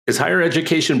Is higher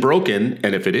education broken?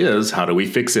 And if it is, how do we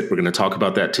fix it? We're going to talk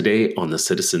about that today on the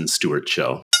Citizen Stewart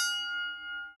Show.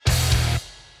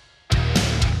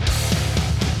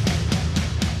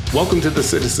 Welcome to the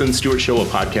Citizen Stewart Show, a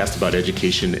podcast about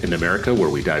education in America, where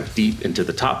we dive deep into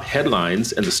the top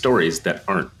headlines and the stories that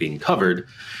aren't being covered,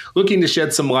 looking to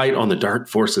shed some light on the dark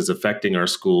forces affecting our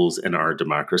schools and our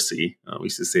democracy. We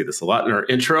used to say this a lot in our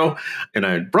intro, and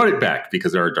I brought it back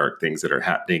because there are dark things that are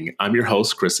happening. I'm your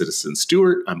host, Chris Citizen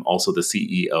Stewart. I'm also the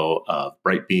CEO of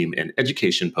Brightbeam and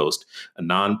Education Post, a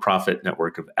nonprofit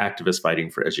network of activists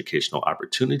fighting for educational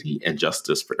opportunity and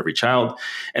justice for every child.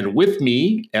 And with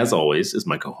me, as always, is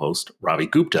my co-host, Ravi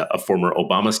Gupta, a former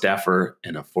Obama staffer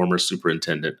and a former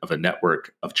superintendent of a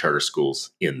network of charter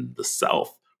schools in the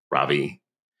South. Ravi,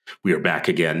 we are back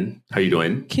again. How you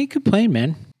doing? Can't complain,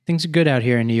 man. Things are good out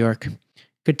here in New York.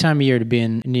 Good time of year to be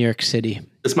in New York City.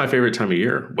 It's my favorite time of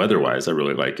year. Weather-wise, I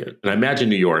really like it. And I imagine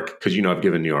New York, because I've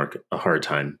given New York a hard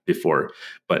time before,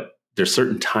 but there's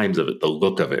certain times of it, the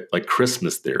look of it, like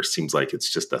Christmas there seems like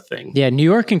it's just a thing. Yeah, New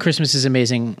York and Christmas is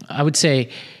amazing. I would say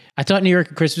I thought New York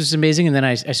and Christmas was amazing, and then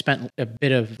I spent a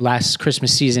bit of last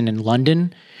Christmas season in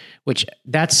London, which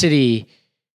that city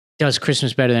does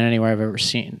Christmas better than anywhere I've ever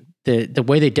seen. The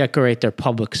way they decorate their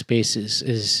public spaces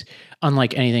is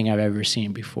unlike anything I've ever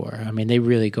seen before. I mean, they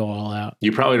really go all out.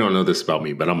 You probably don't know this about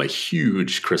me, but I'm a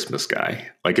huge Christmas guy.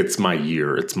 Like, it's my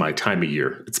year. It's my time of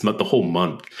year. It's the whole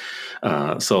month.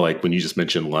 So like when you just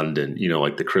mentioned London,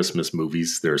 like the Christmas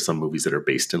movies, there are some movies that are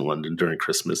based in London during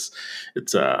Christmas.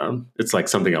 It's like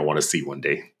something I want to see one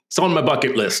day. It's on my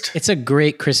bucket list. It's a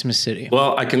great Christmas city.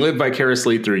 Well, I can live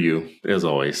vicariously through you, as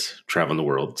always, traveling the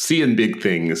world, seeing big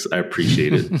things. I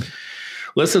appreciate it.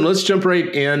 Listen, let's jump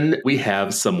right in. We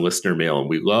have some listener mail, and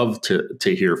we love to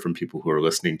hear from people who are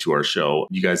listening to our show.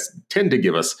 You guys tend to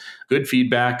give us good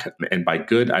feedback. And by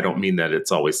good, I don't mean that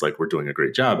it's always like we're doing a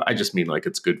great job. I just mean like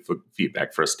it's good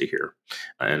feedback for us to hear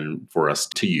and for us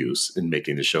to use in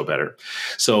making the show better.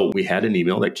 So we had an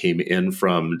email that came in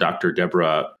from Dr.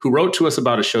 Deborah, who wrote to us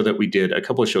about a show that we did a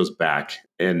couple of shows back.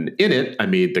 And in it, I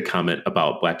made the comment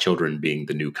about Black children being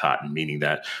the new cotton, meaning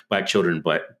that Black children,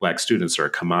 Black students are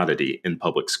a commodity in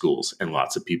public schools. And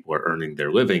lots of people are earning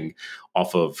their living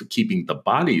off of keeping the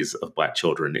bodies of Black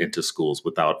children into schools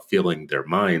without filling their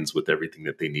minds with everything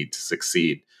that they need to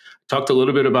succeed. Talked a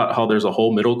little bit about how there's a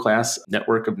whole middle class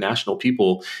network of national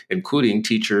people, including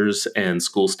teachers and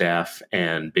school staff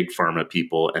and big pharma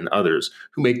people and others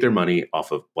who make their money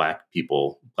off of Black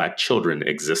people, Black children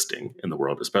existing in the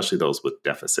world, especially those with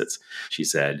deficits. She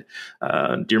said,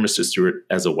 "Dear Mr. Stewart,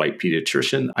 as a white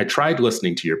pediatrician, I tried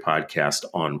listening to your podcast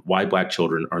on why Black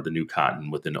children are the new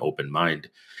cotton with an open mind.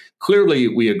 Clearly,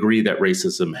 we agree that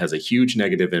racism has a huge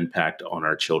negative impact on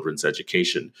our children's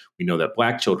education. We know that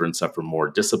Black children suffer more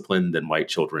discipline than white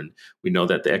children. We know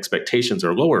that the expectations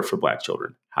are lower for Black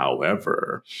children.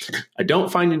 However, I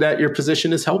don't find that your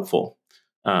position is helpful.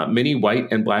 Many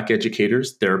white and Black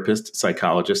educators, therapists,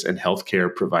 psychologists, and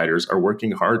healthcare providers are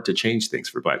working hard to change things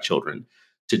for Black children.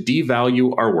 To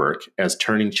devalue our work as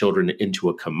turning children into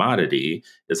a commodity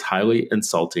is highly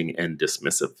insulting and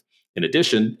dismissive. In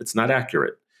addition, it's not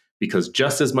accurate, because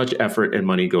just as much effort and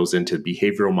money goes into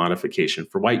behavioral modification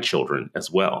for white children as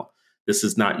well. This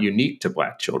is not unique to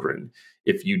Black children.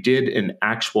 If you did an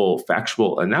actual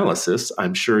factual analysis,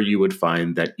 I'm sure you would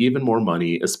find that even more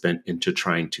money is spent into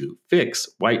trying to fix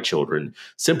white children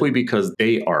simply because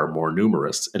they are more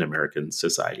numerous in American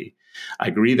society. I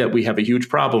agree that we have a huge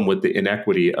problem with the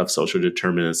inequity of social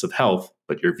determinants of health,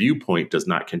 but your viewpoint does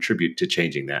not contribute to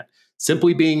changing that.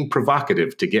 Simply being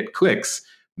provocative to get clicks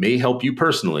may help you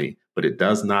personally, but it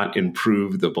does not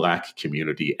improve the Black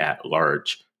community at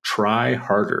large. Try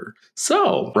harder."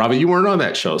 So, Ravi, you weren't on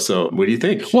that show, so what do you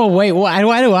think? Well, wait,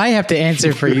 why do I have to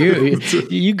answer for you?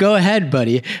 You go ahead,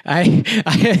 buddy.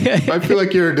 I feel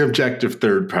like you're an objective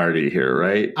third party here,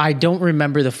 right? I don't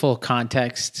remember the full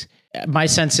context. My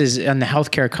sense is in the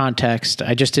healthcare context,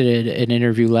 I just did an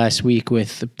interview last week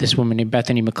with this woman named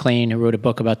Bethany McLean, who wrote a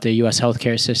book about the U.S.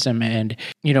 healthcare system. And,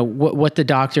 what the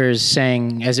doctor is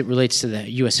saying as it relates to the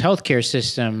U.S. healthcare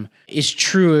system is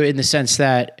true in the sense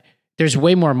that there's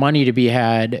way more money to be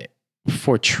had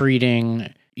for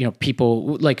treating,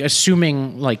 people, like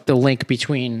assuming like the link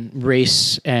between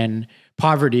race and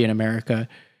poverty in America.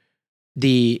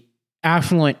 The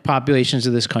affluent populations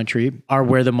of this country are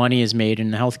where the money is made in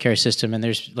the healthcare system. And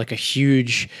there's like a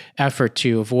huge effort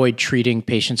to avoid treating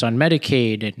patients on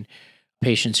Medicaid and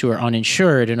patients who are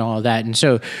uninsured and all of that. And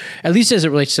so at least as it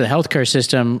relates to the healthcare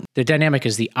system, the dynamic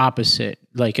is the opposite,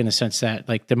 like in the sense that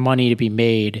like the money to be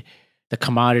made the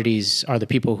commodities are the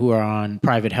people who are on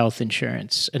private health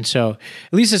insurance. And so,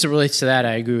 at least as it relates to that,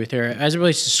 I agree with her. As it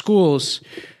relates to schools,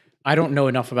 I don't know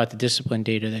enough about the discipline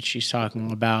data that she's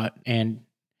talking about. And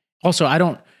also,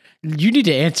 you need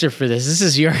to answer for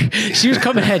this. She was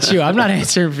coming at you. I'm not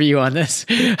answering for you on this.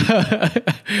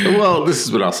 Well, this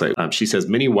is what I'll say. She says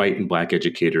many white and Black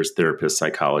educators, therapists,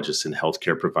 psychologists, and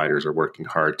healthcare providers are working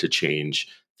hard to change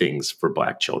things for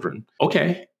Black children.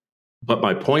 Okay. But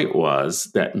my point was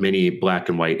that many Black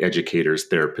and white educators,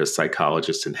 therapists,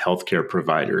 psychologists, and healthcare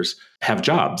providers have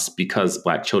jobs because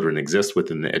Black children exist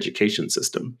within the education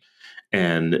system.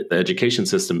 And the education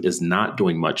system is not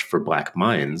doing much for Black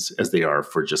minds as they are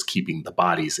for just keeping the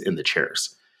bodies in the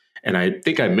chairs. And I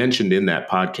think I mentioned in that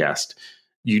podcast,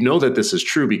 you know that this is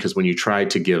true because when you try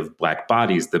to give Black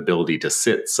bodies the ability to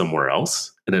sit somewhere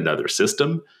else in another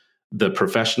system, the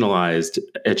professionalized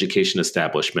education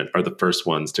establishment are the first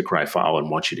ones to cry foul and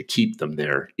want you to keep them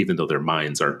there, even though their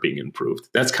minds aren't being improved.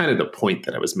 That's kind of the point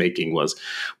that I was making was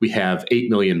we have 8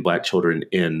 million Black children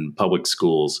in public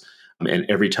schools. And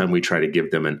every time we try to give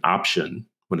them an option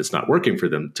when it's not working for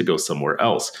them to go somewhere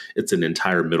else, it's an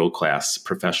entire middle class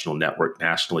professional network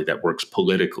nationally that works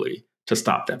politically to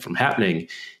stop that from happening,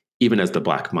 even as the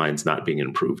Black mind's not being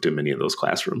improved in many of those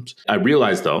classrooms. I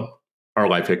realize, though, our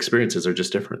life experiences are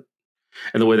just different.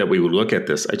 And the way that we would look at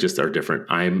this, are different.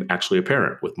 I'm actually a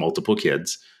parent with multiple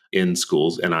kids in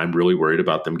schools, and I'm really worried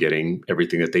about them getting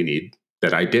everything that they need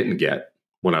that I didn't get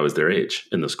when I was their age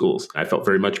in the schools. I felt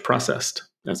very much processed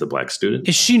as a Black student.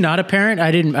 Is she not a parent?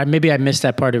 Maybe I missed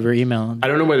that part of her email. I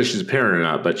don't know whether she's a parent or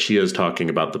not, but she is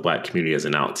talking about the Black community as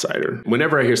an outsider.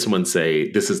 Whenever I hear someone say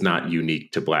this is not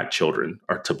unique to Black children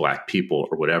or to Black people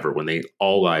or whatever, when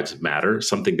all lives matter,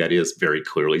 something that is very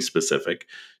clearly specific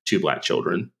to Black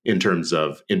children in terms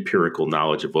of empirical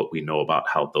knowledge of what we know about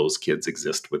how those kids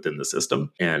exist within the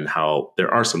system and how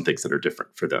there are some things that are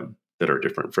different for them that are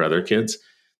different for other kids,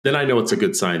 then I know it's a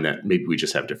good sign that maybe we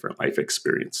just have different life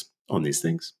experience on these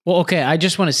things. Well, okay. I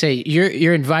just want to say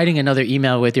you're inviting another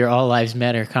email with your All Lives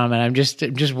Matter comment. I'm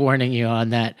just warning you on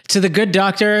that. To the good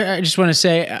doctor, I just want to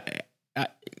say,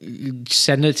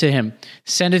 send it to him.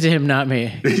 Send it to him, not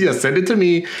me. Yeah, send it to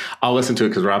me. I'll listen to it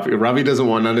because Ravi doesn't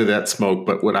want none of that smoke.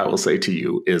 But what I will say to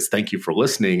you is thank you for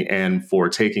listening and for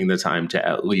taking the time to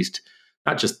at least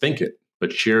not just think it,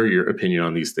 but share your opinion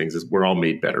on these things. As we're all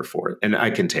made better for it. And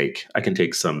I can take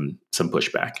some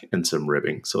pushback and some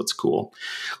ribbing. So it's cool.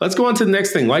 Let's go on to the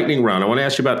next thing, lightning round. I want to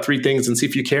ask you about 3 things and see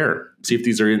if you care. See if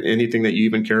these are anything that you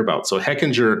even care about. So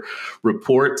Hechinger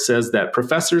report says that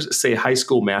professors say high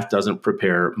school math doesn't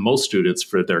prepare most students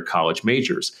for their college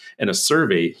majors. In a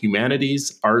survey,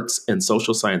 humanities, arts, and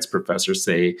social science professors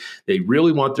say they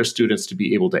really want their students to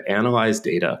be able to analyze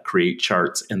data, create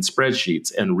charts and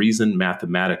spreadsheets, and reason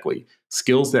mathematically.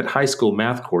 Skills that high school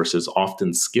math courses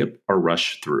often skip or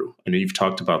rush through. I know you've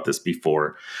talked about this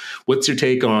before. What's your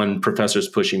take on professors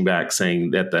pushing back,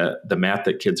 saying that the math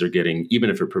that kids are getting, even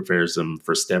if it prepares them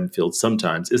for STEM fields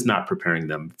sometimes, is not preparing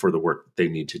them for the work they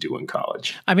need to do in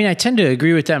college? I mean, I tend to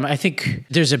agree with them. I think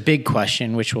there's a big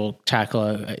question, which we'll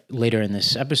tackle later in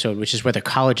this episode, which is whether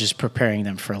college is preparing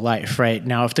them for life, right?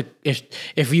 Now,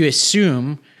 if you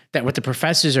assume that what the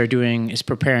professors are doing is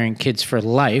preparing kids for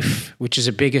life, which is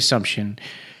a big assumption,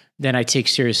 then I take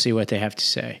seriously what they have to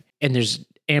say. And there's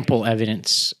ample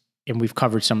evidence, and we've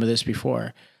covered some of this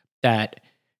before, that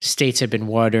states have been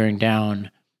watering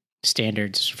down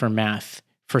standards for math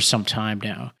for some time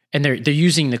now. And they're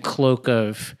using the cloak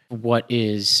of what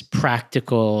is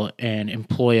practical and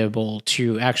employable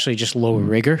to actually just lower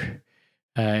rigor.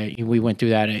 We went through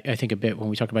that, I think, a bit when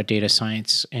we talked about data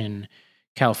science in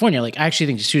California. Like, I actually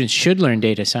think the students should learn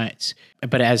data science.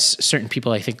 But as certain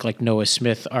people, I think like Noah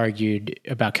Smith argued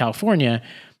about California,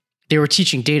 they were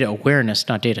teaching data awareness,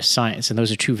 not data science. And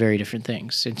those are 2 very different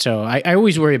things. And so I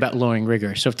always worry about lowering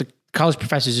rigor. So if the college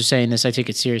professors are saying this, I take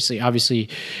it seriously. Obviously,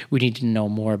 we need to know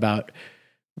more about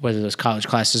whether those college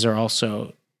classes are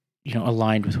also,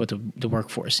 aligned with what the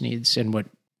workforce needs and what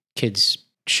kids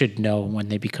should know when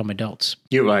they become adults.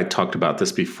 I talked about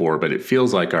this before, but it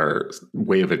feels like our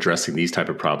way of addressing these type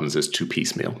of problems is too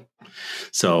piecemeal.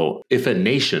 So if a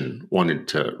nation wanted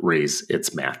to raise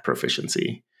its math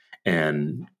proficiency,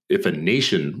 and if a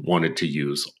nation wanted to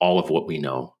use all of what we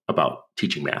know about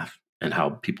teaching math and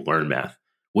how people learn math,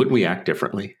 wouldn't we act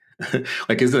differently?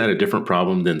 Like, isn't that a different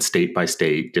problem than state by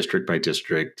state, district by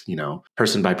district,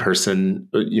 person by person?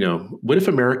 What if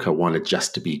America wanted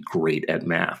just to be great at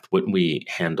math? Wouldn't we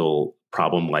handle a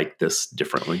problem like this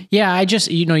differently? Yeah, I just,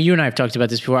 you and I have talked about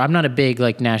this before. I'm not a big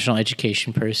national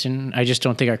education person. I just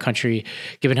don't think our country,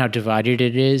 given how divided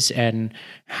it is and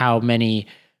how many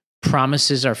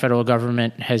promises our federal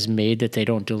government has made that they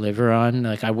don't deliver on.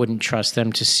 Like, I wouldn't trust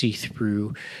them to see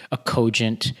through a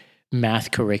cogent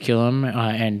math curriculum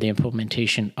and the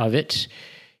implementation of it.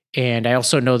 And I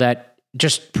also know that,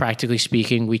 just practically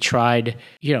speaking, we tried,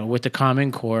 with the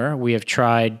Common Core, we have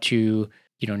tried to,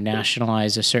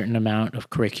 nationalize a certain amount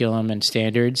of curriculum and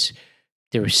standards.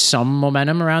 There was some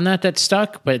momentum around that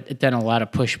stuck, but then a lot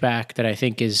of pushback that I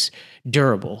think is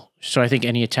durable. So I think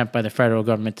any attempt by the federal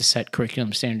government to set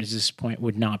curriculum standards at this point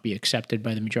would not be accepted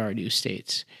by the majority of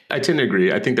states. I tend to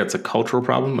agree. I think that's a cultural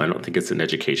problem. I don't think it's an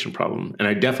education problem. And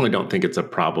I definitely don't think it's a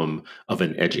problem of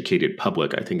an educated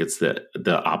public. I think it's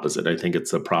the opposite. I think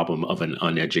it's a problem of an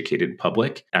uneducated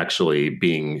public actually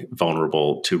being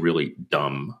vulnerable to really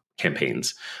dumb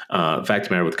campaigns. The fact of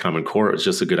the matter with Common Core, it's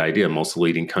just a good idea. Most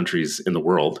leading countries in the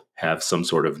world have some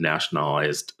sort of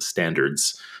nationalized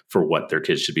standards for what their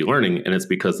kids should be learning. And it's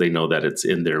because they know that it's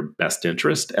in their best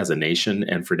interest as a nation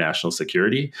and for national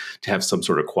security to have some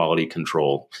sort of quality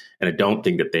control. And I don't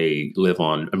think that they live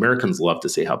on, Americans love to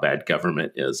say how bad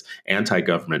government is.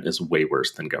 Anti-government is way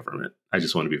worse than government. I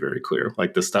just want to be very clear.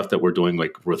 Like the stuff that we're doing,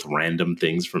 like with random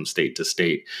things from state to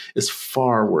state, is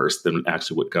far worse than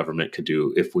actually what government could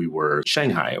do if we were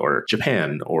Shanghai or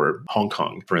Japan or Hong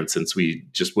Kong. For instance, we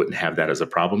just wouldn't have that as a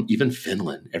problem. Even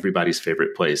Finland, everybody's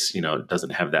favorite place,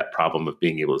 doesn't have that problem of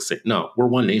being able to say, no, we're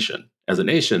one nation. As a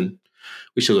nation,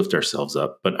 we should lift ourselves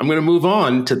up. But I'm going to move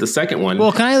on to the second one.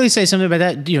 Well, can I at least say something about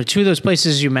that? Two of those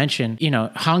places you mentioned,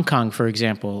 Hong Kong, for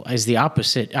example, is the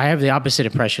opposite. I have the opposite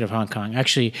impression of Hong Kong.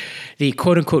 Actually, the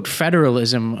quote unquote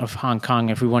federalism of Hong Kong,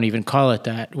 if we want to even call it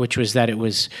that, which was that it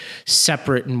was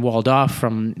separate and walled off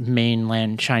from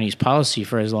mainland Chinese policy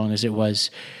for as long as it was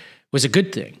a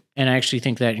good thing. And I actually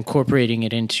think that incorporating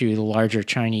it into the larger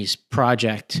Chinese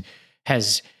project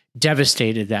has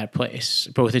devastated that place,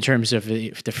 both in terms of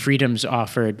the freedoms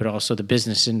offered, but also the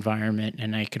business environment.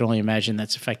 And I could only imagine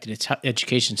that's affected its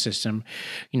education system.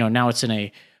 Now it's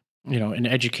in an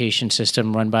education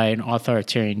system run by an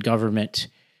authoritarian government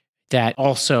that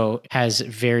also has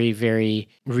very, very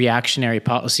reactionary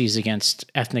policies against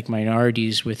ethnic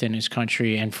minorities within his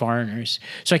country and foreigners.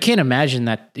 So I can't imagine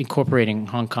that incorporating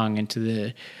Hong Kong into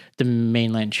the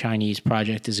mainland Chinese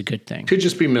project is a good thing. Could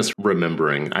just be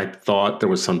misremembering. I thought there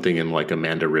was something in like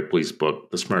Amanda Ripley's book,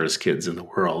 The Smartest Kids in the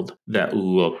World, that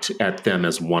looked at them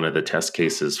as one of the test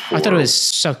cases for... I thought it was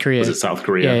South Korea. Was it South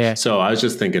Korea? Yeah. So I was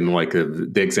just thinking like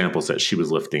the examples that she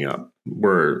was lifting up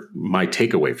were, my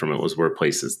takeaway from it were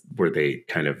places where they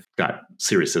kind of got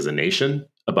serious as a nation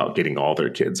about getting all their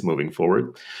kids moving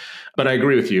forward. But I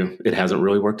agree with you. It hasn't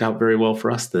really worked out very well for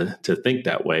us to think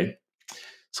that way.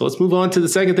 So let's move on to the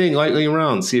second thing, lightning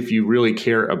around, see if you really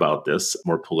care about this,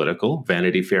 more political.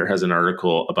 Vanity Fair has an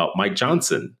article about Mike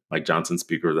Johnson. Mike Johnson,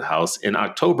 Speaker of the House, in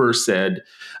October said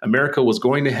America was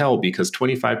going to hell because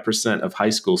 25% of high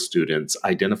school students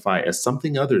identify as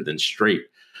something other than straight.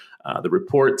 The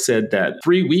report said that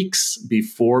 3 weeks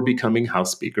before becoming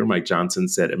House Speaker, Mike Johnson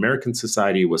said American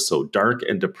society was so dark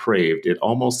and depraved it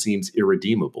almost seems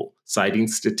irredeemable, citing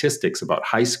statistics about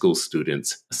high school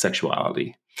students'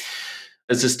 sexuality.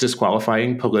 Is this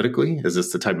disqualifying politically? Is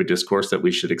this the type of discourse that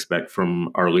we should expect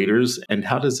from our leaders? And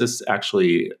how does this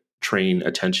actually train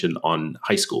attention on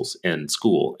high schools and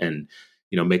school and,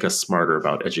 make us smarter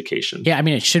about education? Yeah, I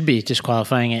mean, it should be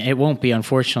disqualifying. It won't be,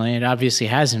 unfortunately. It obviously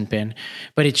hasn't been,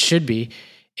 but it should be.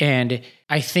 And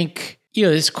I think,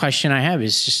 this question I have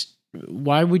is just,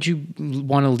 why would you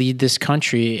want to lead this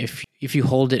country if you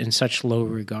hold it in such low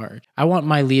regard? I want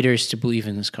my leaders to believe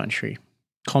in this country.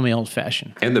 Call me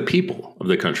old-fashioned. And the people of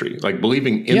the country. Like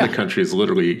believing in the country is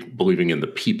literally believing in the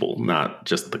people, not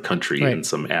just the country in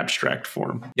some abstract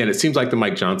form. And it seems like the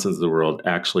Mike Johnsons of the world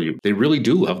actually, they really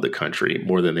do love the country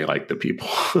more than they like the people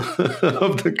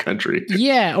of the country.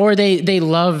 Yeah, or they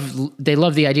love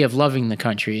the idea of loving the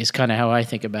country is kind of how I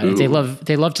think about it. They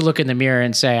love to look in the mirror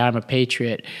and say, I'm a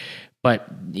patriot. But,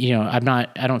 I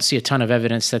don't see a ton of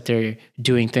evidence that they're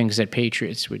doing things that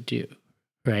patriots would do.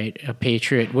 Right. A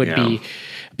patriot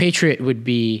would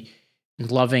be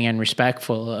loving and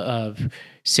respectful of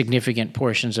significant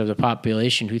portions of the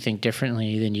population who think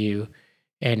differently than you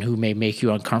and who may make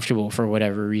you uncomfortable for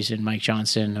whatever reason, Mike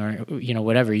Johnson or,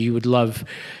 whatever. You would love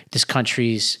this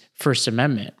country's First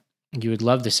Amendment. You would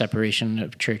love the separation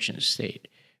of church and state,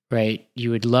 right? You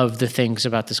would love the things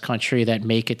about this country that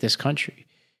make it this country.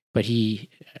 But he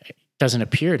doesn't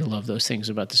appear to love those things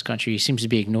about this country. He seems to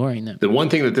be ignoring them. The one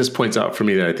thing that this points out for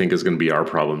me that I think is going to be our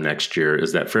problem next year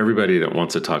is that for everybody that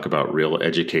wants to talk about real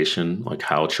education, like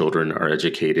how children are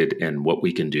educated and what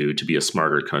we can do to be a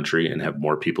smarter country and have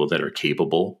more people that are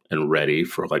capable and ready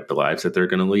for like the lives that they're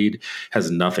going to lead, has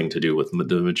nothing to do with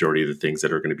the majority of the things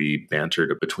that are going to be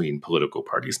bantered between political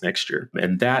parties next year.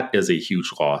 And that is a huge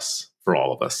loss for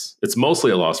all of us. It's mostly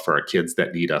a loss for our kids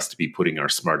that need us to be putting our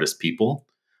smartest people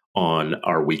on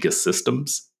our weakest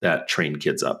systems that train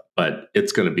kids up. But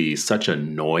it's going to be such a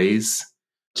noise,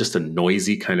 just a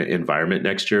noisy kind of environment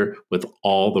next year with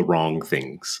all the wrong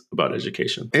things about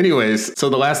education. Anyways, so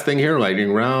the last thing here,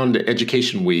 lightning round,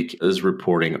 Education Week is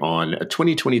reporting on a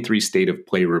 2023 State of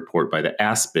Play report by the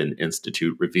Aspen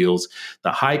Institute reveals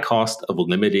the high cost of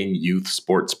limiting youth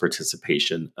sports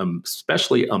participation,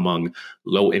 especially among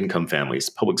low-income families.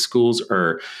 Public schools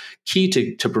are key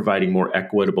to providing more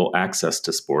equitable access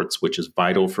to sports, which is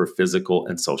vital for physical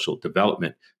and social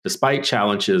development. Despite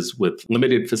challenges with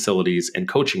limited facilities and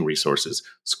coaching resources,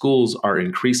 schools are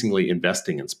increasingly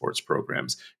investing in sports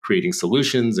programs. Creating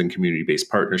solutions and community-based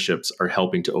partnerships are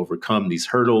helping to overcome these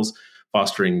hurdles,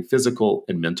 fostering physical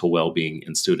and mental well-being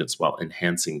in students while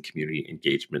enhancing community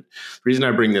engagement. The reason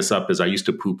I bring this up is I used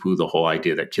to poo-poo the whole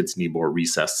idea that kids need more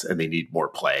recess and they need more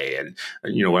play. And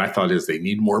what I thought is they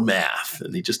need more math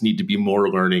and they just need to be more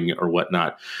learning or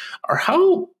whatnot. Or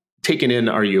how taken in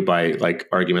are you by like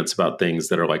arguments about things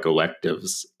that are like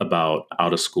electives, about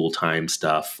out of school time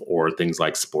stuff or things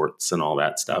like sports and all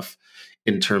that stuff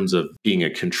in terms of being a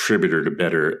contributor to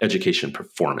better education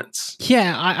performance?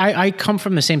 Yeah, I come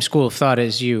from the same school of thought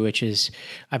as you, which is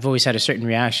I've always had a certain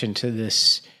reaction to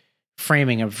this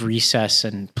framing of recess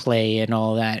and play and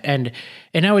all that. And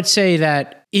I would say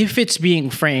that if it's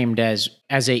being framed as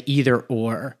a either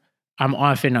or, I'm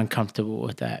often uncomfortable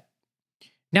with that.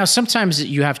 Now, sometimes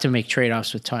you have to make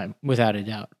trade-offs with time, without a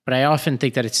doubt. But I often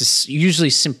think that it's usually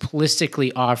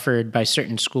simplistically offered by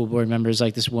certain school board members,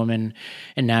 like this woman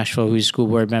in Nashville who's a school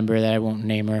board member that I won't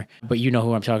name her, but you know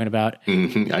who I'm talking about.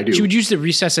 Mm-hmm, I do. She would use the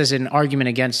recess as an argument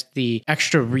against the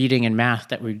extra reading and math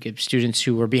that we'd give students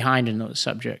who were behind in those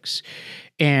subjects.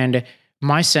 And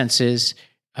my sense is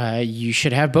you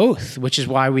should have both, which is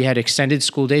why we had extended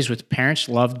school days, which parents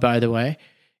loved, by the way.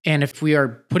 And if we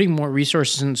are putting more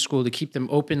resources in school to keep them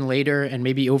open later and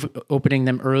maybe opening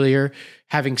them earlier,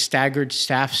 having staggered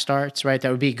staff starts, right? That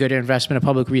would be a good investment of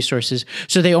public resources.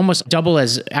 So they almost double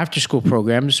as after-school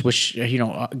programs, which,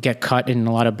 get cut in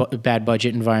a lot of bad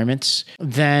budget environments.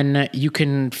 Then you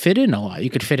can fit in a lot. You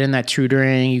could fit in that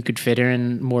tutoring. You could fit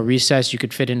in more recess. You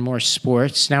could fit in more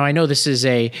sports. Now, I know this is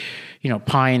a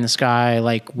pie in the sky,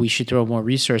 like we should throw more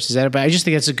resources at it, but I just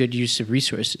think that's a good use of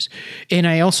resources. And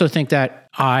I also think that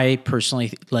I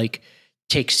personally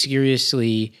take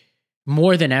seriously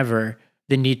more than ever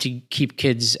the need to keep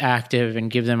kids active and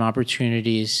give them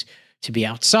opportunities to be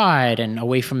outside and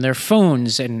away from their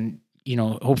phones. And,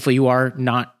 hopefully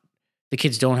the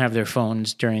kids don't have their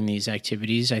phones during these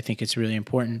activities. I think it's really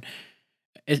important.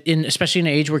 Especially in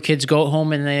an age where kids go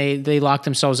home and they lock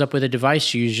themselves up with a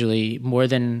device, usually more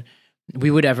than we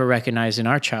would ever recognize in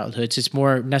our childhoods. It's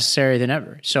more necessary than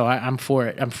ever. So I'm for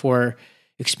it. I'm for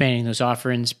expanding those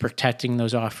offerings, protecting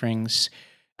those offerings.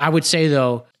 I would say,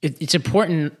 though, it's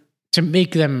important to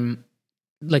make them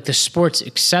like the sports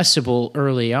accessible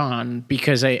early on,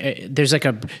 because there's like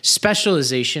a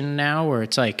specialization now where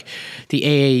it's like the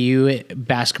AAU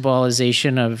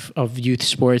basketballization of youth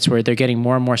sports, where they're getting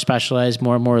more and more specialized,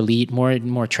 more and more elite, more and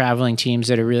more traveling teams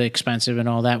that are really expensive and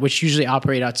all that, which usually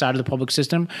operate outside of the public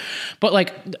system. But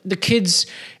like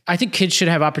I think kids should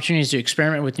have opportunities to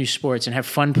experiment with new sports and have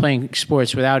fun playing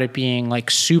sports without it being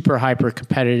like super hyper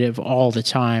competitive all the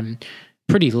time,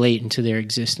 pretty late into their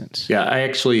existence. Yeah, I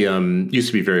actually used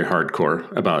to be very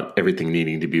hardcore about everything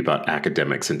needing to be about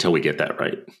academics until we get that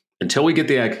right. Until we get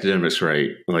the academics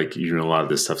right, a lot of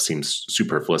this stuff seems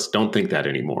superfluous. Don't think that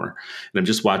anymore. And I'm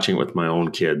just watching it with my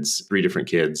own kids, 3 different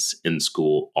kids in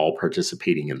school, all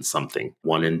participating in something.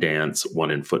 One in dance,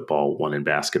 one in football, one in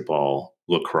basketball,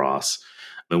 lacrosse.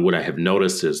 And what I have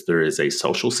noticed is there is a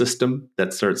social system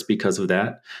that starts because of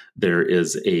that. There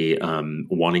is a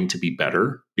wanting to be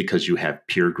better because you have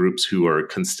peer groups who are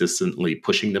consistently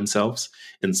pushing themselves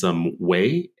in some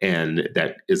way, and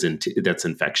that's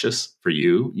infectious for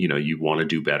you. You want to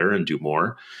do better and do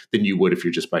more than you would if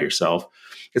you're just by yourself.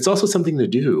 It's also something to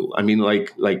do. I mean,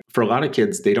 like for a lot of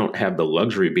kids, they don't have the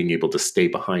luxury of being able to stay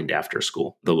behind after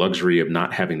school, the luxury of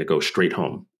not having to go straight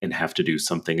home and have to do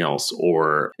something else,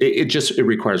 or it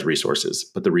requires resources,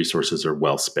 but the resources are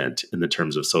well spent in the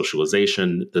terms of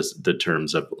socialization, the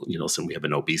terms of, we have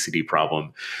an obesity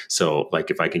problem. So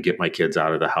like if I can get my kids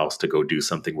out of the house to go do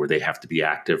something where they have to be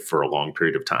active for a long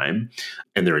period of time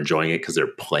and they're enjoying it because they're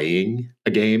playing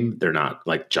a game, they're not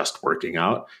like just working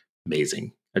out,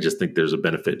 amazing. I just think there's a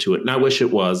benefit to it. And I wish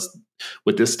it was,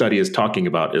 what this study is talking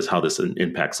about is how this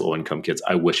impacts low income kids.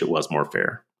 I wish it was more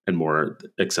fair and more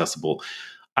accessible.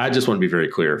 I just want to be very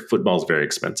clear. Football is very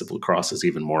expensive. Lacrosse is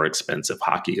even more expensive.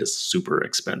 Hockey is super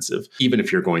expensive. Even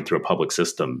if you're going through a public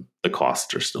system, the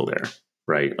costs are still there,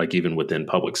 right? Like even within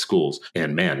public schools.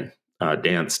 And man,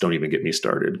 dance, don't even get me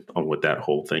started on what that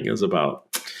whole thing is about.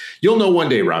 You'll know one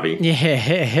day, Ravi.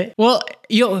 Yeah. Well,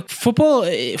 football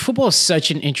is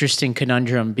such an interesting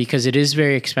conundrum because it is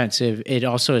very expensive. It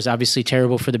also is obviously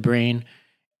terrible for the brain.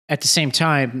 At the same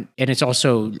time, and it's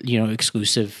also,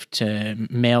 exclusive to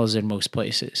males in most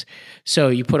places. So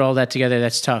you put all that together,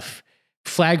 that's tough.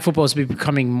 Flag football is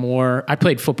becoming more. I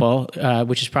played football,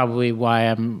 which is probably why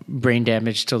I'm brain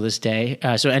damaged till this day.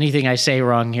 So anything I say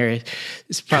wrong here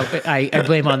is probably I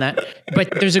blame on that.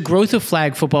 But there's a growth of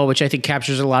flag football, which I think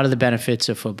captures a lot of the benefits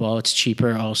of football. It's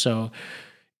cheaper also.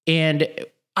 And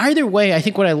either way, I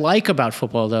think what I like about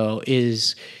football though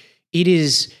is it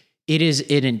is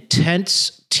an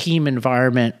intense team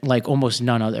environment like almost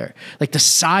none other. Like the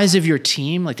size of your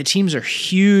team, like the teams are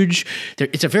huge.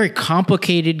 It's a very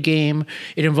complicated game.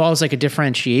 It involves like a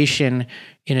differentiation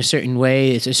in a certain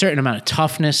way. It's a certain amount of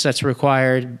toughness that's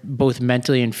required both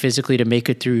mentally and physically to make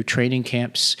it through training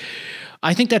camps.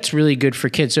 I think that's really good for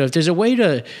kids. So if there's a way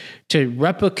to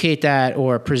replicate that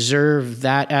or preserve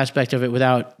that aspect of it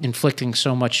without inflicting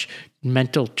so much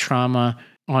mental trauma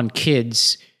on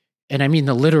kids, and I mean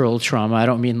the literal trauma. I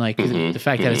don't mean like the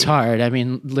fact that it's hard. I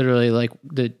mean literally like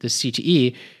the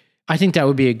CTE. I think that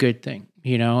would be a good thing,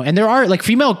 And there are like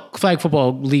female flag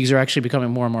football leagues are actually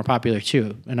becoming more and more popular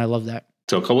too, and I love that.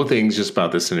 So a couple of things just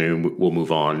about this, and we'll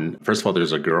move on. First of all,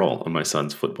 there's a girl on my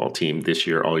son's football team this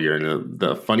year, all year. And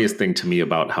the funniest thing to me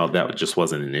about how that just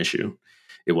wasn't an issue.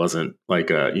 It wasn't like,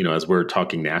 as we're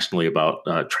talking nationally about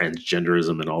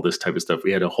transgenderism and all this type of stuff,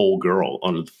 we had a whole girl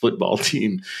on the football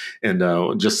team and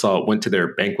went to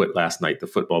their banquet last night, the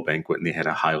football banquet, and they had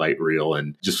a highlight reel,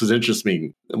 and just was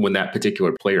interesting when that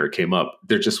particular player came up,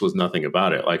 there just was nothing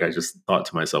about it. Like I just thought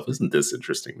to myself, isn't this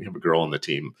interesting? We have a girl on the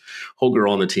team, whole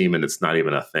girl on the team, and it's not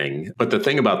even a thing. But the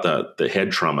thing about the head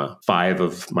trauma, 5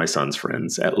 of my son's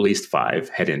friends, at least 5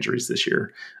 had injuries this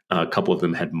year. A couple of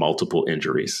them had multiple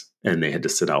injuries and they had to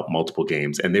sit out multiple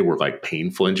games, and they were like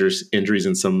painful injuries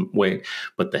in some way.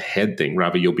 But the head thing,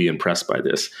 Ravi, you'll be impressed by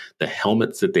this. The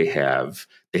helmets that they have,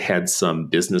 they had some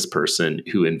business person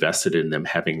who invested in them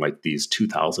having like these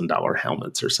 $2,000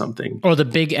 helmets or something. Or the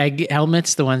big egg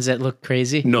helmets, the ones that look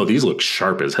crazy. No, these look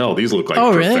sharp as hell. These look like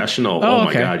professional. Really? Oh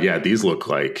my God. Yeah. These look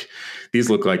like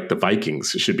the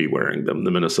Vikings should be wearing them,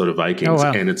 the Minnesota Vikings. Oh,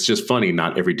 wow. And it's just funny.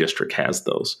 Not every district has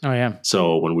those. Oh, yeah.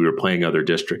 So when we were playing other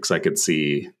districts, I could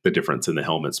see the difference in the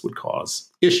helmets would cause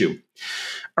issue.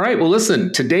 All right. Well,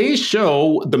 listen, today's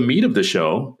show, the meat of the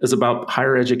show is about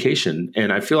higher education.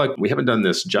 And I feel like we haven't done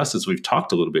this justice. We've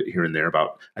talked a little bit here and there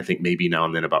about, I think maybe now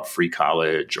and then about free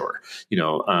college or,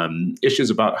 issues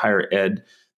about higher ed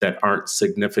that aren't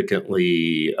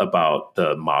significantly about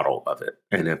the model of it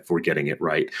and if we're getting it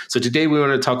right. So today we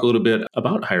want to talk a little bit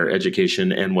about higher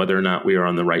education and whether or not we are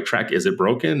on the right track. Is it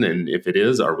broken? And if it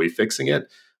is, are we fixing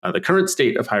it? The current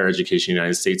state of higher education in the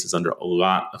United States is under a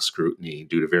lot of scrutiny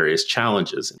due to various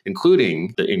challenges,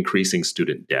 including the increasing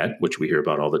student debt, which we hear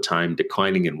about all the time,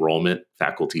 declining enrollment,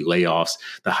 faculty layoffs,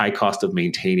 the high cost of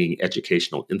maintaining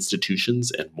educational institutions,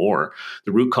 and more.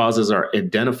 The root causes are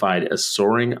identified as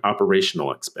soaring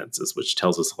operational expenses, which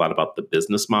tells us a lot about the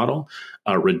business model,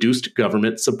 reduced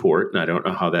government support, and I don't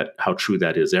know how true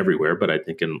that is everywhere, but I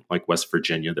think in like West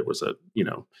Virginia, there was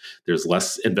there's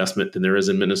less investment than there is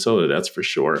in Minnesota, that's for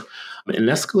sure. And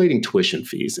escalating tuition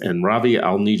fees. And Ravi,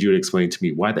 I'll need you to explain to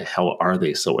me, why the hell are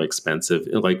they so expensive?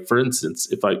 Like, for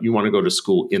instance, if you want to go to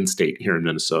school in-state here in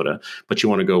Minnesota, but you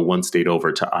want to go one state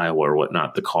over to Iowa or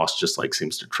whatnot, the cost just like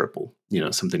seems to triple,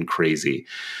 something crazy.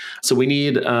 So we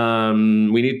need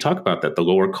to talk about that. The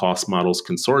Lower Cost Models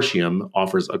Consortium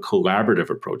offers a collaborative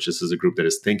approach. This is a group that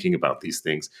is thinking about these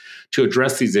things to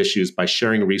address these issues by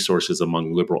sharing resources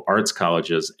among liberal arts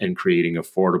colleges and creating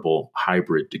affordable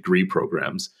hybrid degree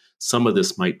programs. Some of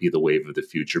this might be the wave of the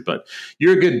future, but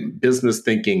you're a good business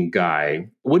thinking guy.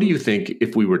 What do you think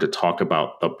if we were to talk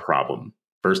about the problem?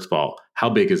 First of all, how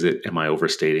big is it? Am I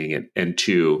overstating it? And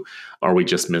 2, are we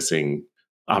just missing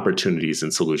opportunities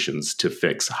and solutions to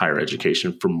fix higher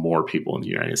education for more people in the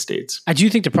United States. I do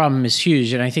think the problem is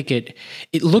huge, and I think it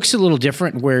looks a little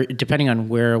different where depending on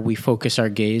where we focus our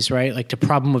gaze, right? Like the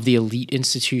problem of the elite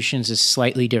institutions is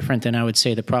slightly different than I would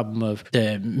say the problem of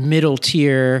the middle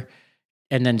tier,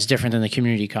 and then it's different than the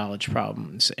community college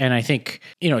problems. And I think,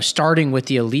 starting with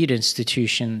the elite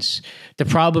institutions, the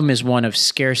problem is one of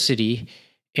scarcity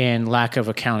and lack of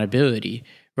accountability,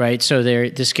 right? So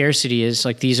the scarcity is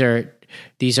like these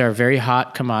are very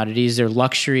hot commodities. They're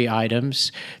luxury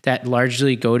items that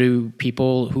largely go to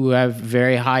people who have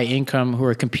very high income, who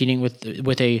are competing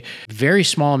with a very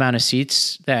small amount of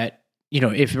seats that,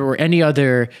 if it were any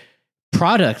other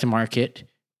product market,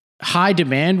 high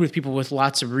demand with people with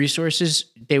lots of resources,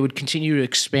 they would continue to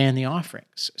expand the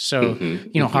offerings. So,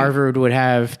 Harvard would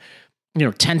have,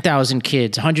 10,000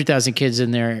 kids, 100,000 kids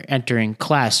in there entering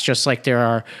class, just like there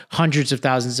are hundreds of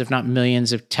thousands, if not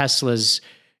millions of Teslas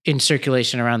in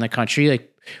circulation around the country.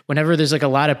 Like whenever there's like a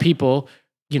lot of people,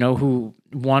 who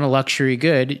want a luxury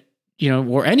good,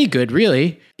 or any good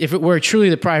really, if it were truly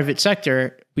the private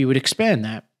sector, we would expand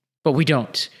that, but we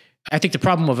don't. I think the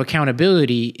problem of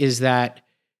accountability is that,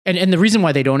 and the reason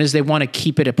why they don't is they want to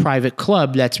keep it a private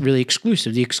club that's really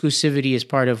exclusive. The exclusivity is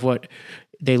part of what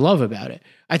they love about it.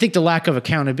 I think the lack of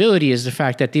accountability is the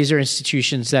fact that these are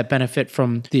institutions that benefit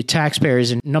from the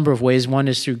taxpayers in a number of ways. One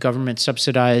is through government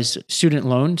subsidized student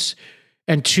loans,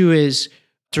 and two is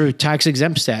through tax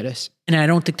exempt status. And I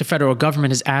don't think the federal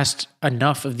government has asked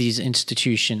enough of these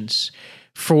institutions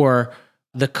for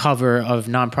the cover of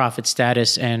nonprofit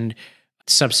status and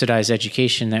subsidized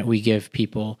education that we give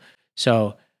people.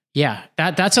 So yeah,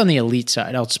 that's on the elite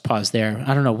side. I'll just pause there.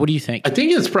 I don't know. What do you think? I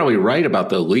think it's probably right about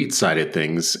the elite side of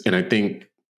things. And I think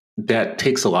that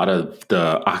takes a lot of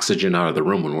the oxygen out of the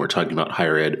room when we're talking about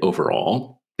higher ed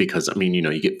overall. Because,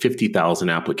 you get 50,000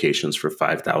 applications for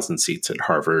 5,000 seats at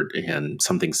Harvard and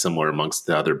something similar amongst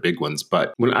the other big ones.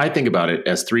 But when I think about it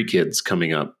as 3 kids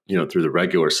coming up, through the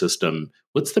regular system,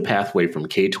 what's the pathway from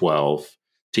K-12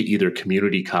 to either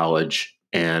community college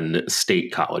and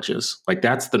state colleges? Like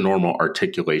that's the normal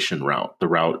articulation route, the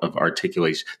route of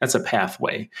articulation. That's a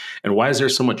pathway. And why is there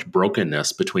so much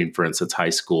brokenness between, for instance, high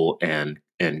school and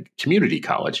community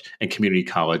college and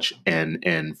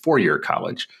 4-year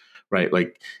college, right?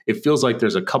 Like it feels like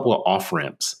there's a couple of off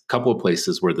ramps, a couple of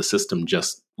places where the system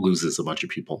just loses a bunch of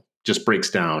people, just breaks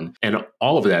down. And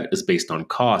all of that is based on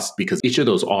cost because each of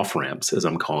those off ramps, as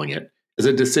I'm calling it, is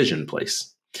a decision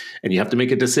place. And you have to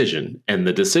make a decision. And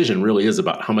the decision really is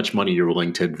about how much money you're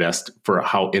willing to invest for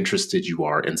how interested you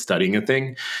are in studying a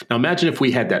thing. Now, imagine if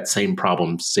we had that same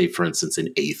problem, say, for instance,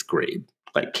 in 8th grade,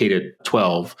 like K to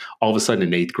 12, all of a sudden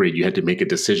in 8th grade, you had to make a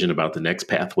decision about the next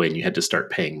pathway and you had to start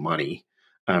paying money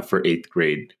for 8th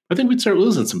grade. I think we'd start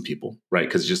losing some people, right?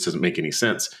 Because it just doesn't make any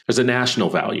sense. There's a national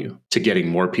value to getting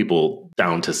more people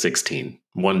down to 16,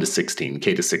 1 to 16,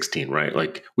 K to 16, right?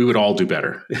 Like we would all do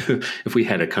better if we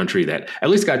had a country that at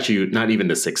least got you not even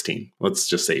to 16. Let's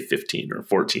just say 15 or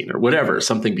 14 or whatever,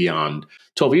 something beyond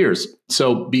 12 years.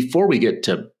 So before we get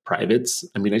to privates,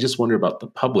 I just wonder about the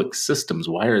public systems.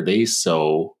 Why are they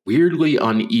so weirdly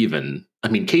uneven?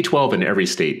 K-12 in every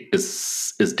state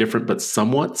is different, but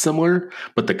somewhat similar.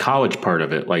 But the college part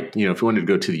of it, like, if you wanted to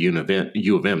go to the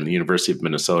U of M, the University of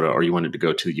Minnesota, or you wanted to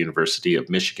go to the University of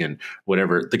Michigan,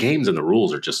 whatever, the games and the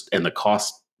rules are just, and the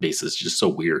cost base is just so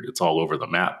weird. It's all over the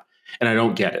map. And I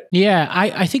don't get it. Yeah,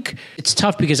 I think it's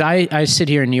tough because I sit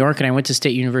here in New York and I went to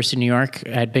State University of New York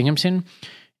at Binghamton.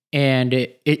 And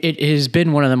it has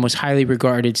been one of the most highly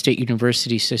regarded state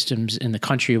university systems in the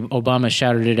country. Obama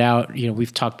shouted it out.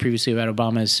 We've talked previously about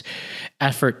Obama's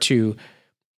effort to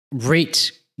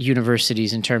rate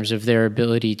universities in terms of their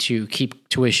ability to keep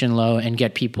tuition low and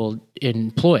get people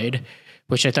employed,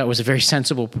 which I thought was a very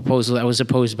sensible proposal that was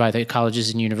opposed by the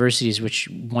colleges and universities, which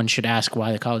one should ask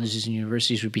why the colleges and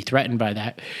universities would be threatened by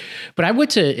that. But I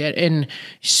went to, and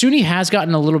SUNY has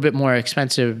gotten a little bit more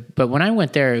expensive, but when I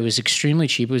went there, it was extremely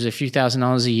cheap. It was a few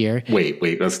 $1,000s a year.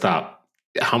 Wait, let's stop.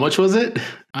 How much was it?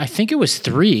 I think it was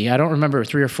 3. I don't remember,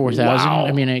 3 or 4,000.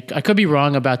 Wow. I could be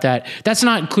wrong about that. That's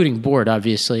not including board,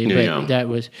 obviously, but that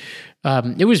was...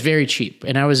 it was very cheap,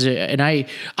 and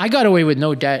I got away with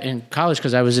no debt in college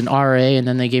because I was an RA, and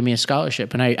then they gave me a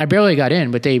scholarship, and I barely got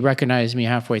in, but they recognized me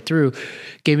halfway through,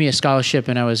 gave me a scholarship,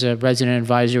 and I was a resident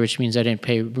advisor, which means I didn't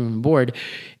pay room and board,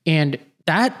 and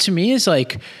that to me is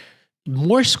like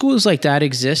more schools like that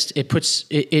exist.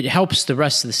 It helps the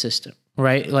rest of the system,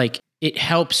 right? Like it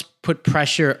helps put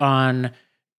pressure on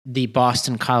the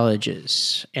Boston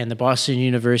colleges and the Boston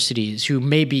universities, who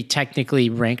may be technically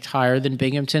ranked higher than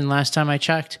Binghamton last time I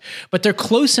checked, but they're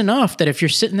close enough that if you're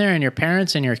sitting there and your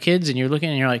parents and your kids and you're looking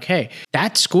and you're like, hey,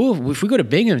 that school, if we go to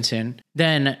Binghamton,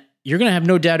 then you're going to have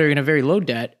no debt or you're going to have very low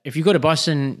debt. If you go to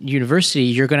Boston University,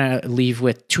 you're going to leave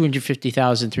with $250,000,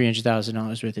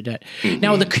 $300,000 worth of debt. Mm-hmm.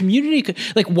 Now, the community,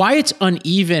 like why it's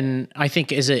uneven, I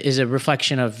think is a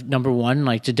reflection of, number one,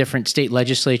 like the different state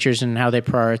legislatures and how they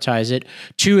prioritize it.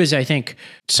 Two is, I think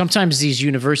sometimes these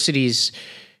universities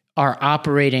are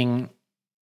operating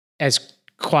as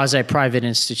quasi-private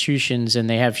institutions, and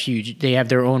they have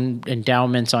their own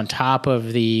endowments on top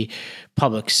of the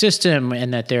public system,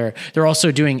 and that they're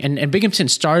also doing, and Binghamton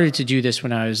started to do this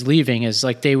when I was leaving, is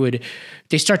like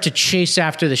they start to chase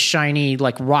after the shiny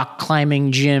like rock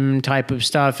climbing gym type of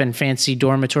stuff and fancy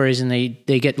dormitories, and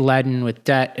they get laden with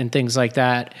debt and things like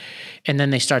that, and then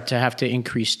they start to have to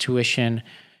increase tuition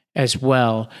as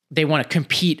well. They want to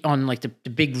compete on like the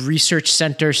big research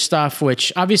center stuff,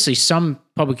 which obviously some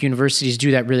public universities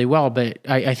do that really well, but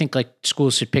I think like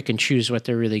schools should pick and choose what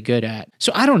they're really good at.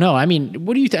 So I don't know. I mean,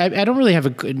 what do you think? I don't really have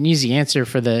an easy answer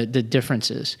for the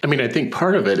differences. I mean, I think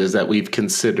part of it is that we've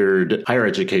considered higher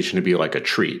education to be like a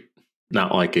treat,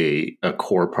 not like a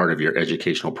core part of your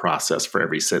educational process for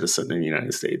every citizen in the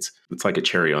United States. It's like a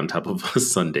cherry on top of a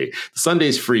sundae. The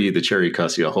sundae's free, the cherry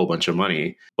costs you a whole bunch of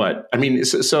money. But I mean,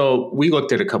 so we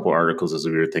looked at a couple articles as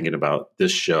we were thinking about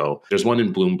this show. There's one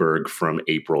in Bloomberg from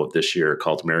April of this year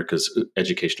called America's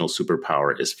Educational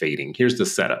Superpower is Fading. Here's the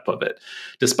setup of it.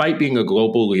 Despite being a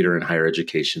global leader in higher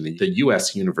education, the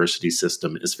U.S. university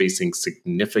system is facing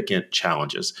significant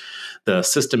challenges. The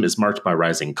system is marked by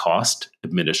rising cost,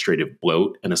 administrative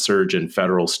bloat, and a surge in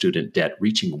federal student debt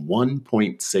reaching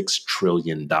 $1.6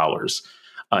 trillion.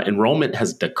 Enrollment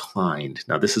has declined.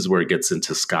 Now, this is where it gets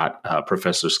into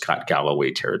Professor Scott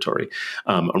Galloway territory.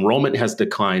 Enrollment has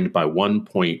declined by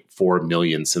 1.4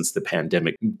 million since the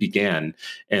pandemic began,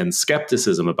 and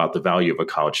skepticism about the value of a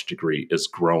college degree is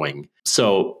growing.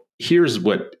 So here's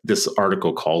what this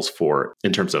article calls for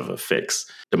in terms of a fix: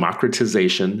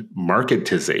 democratization,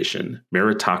 marketization,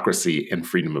 meritocracy, and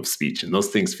freedom of speech. And those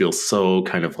things feel so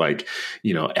kind of like,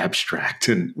 abstract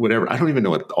and whatever. I don't even know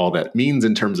what all that means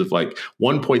in terms of like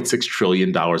 $1.6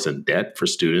 trillion in debt for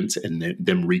students and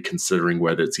them reconsidering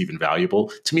whether it's even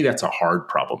valuable. To me, that's a hard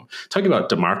problem. Talking about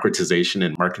democratization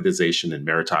and marketization and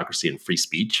meritocracy and free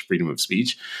speech, freedom of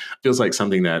speech, feels like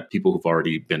something that people who've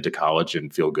already been to college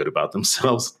and feel good about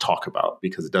themselves talk about,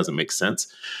 because it doesn't make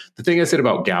sense. The thing I said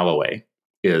about Galloway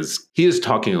is he is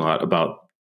talking a lot about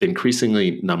the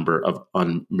increasingly number of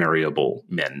unmarriable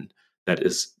men that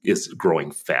is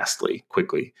growing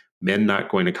quickly. Men not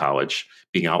going to college,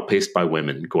 being outpaced by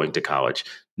women going to college.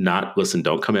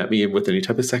 Don't come at me with any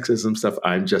type of sexism stuff.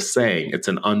 I'm just saying it's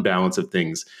an unbalance of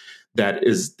things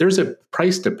there's a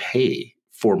price to pay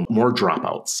for more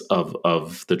dropouts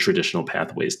of the traditional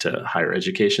pathways to higher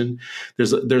education.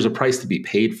 There's a price to be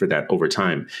paid for that over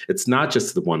time. It's not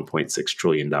just the $1.6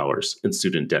 trillion in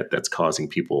student debt that's causing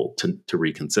people to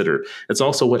reconsider. It's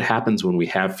also what happens when we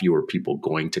have fewer people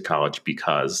going to college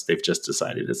because they've just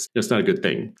decided it's not a good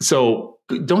thing. So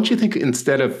don't you think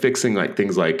instead of fixing like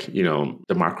things like,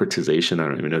 democratization, I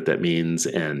don't even know what that means,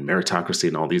 and meritocracy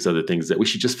and all these other things, that we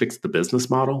should just fix the business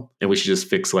model and we should just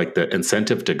fix like the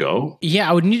incentive to go? Yeah,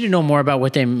 I would need to know more about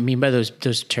what they mean by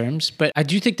those terms, but I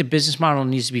do think the business model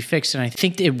needs to be fixed, and I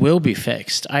think it will be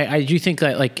fixed. I do think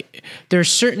that like there are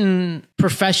certain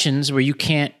professions where you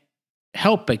can't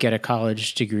help but get a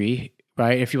college degree,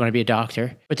 right? If you want to be a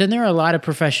doctor. But then there are a lot of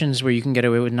professions where you can get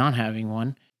away with not having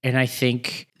one. And I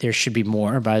think there should be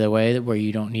more, by the way, where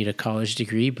you don't need a college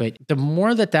degree. But the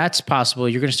more that's possible,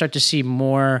 you're going to start to see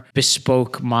more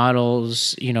bespoke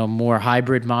models, more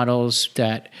hybrid models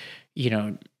that,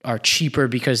 are cheaper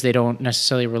because they don't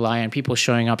necessarily rely on people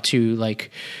showing up to like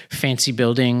fancy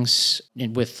buildings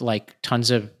with like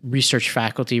tons of research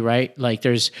faculty, right? Like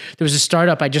there was a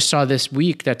startup I just saw this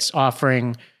week that's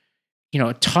offering,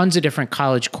 tons of different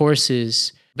college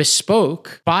courses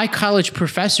bespoke by college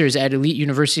professors at elite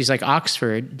universities like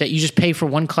Oxford that you just pay for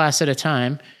one class at a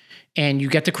time, and you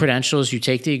get the credentials, you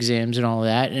take the exams and all of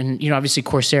that. And, obviously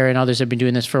Coursera and others have been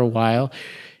doing this for a while.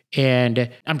 And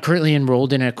I'm currently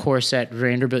enrolled in a course at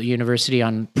Vanderbilt University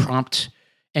on prompt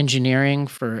engineering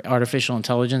for artificial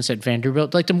intelligence at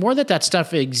Vanderbilt. Like the more that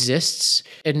stuff exists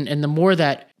and the more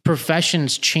that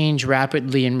professions change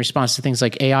rapidly in response to things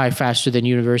like AI faster than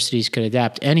universities could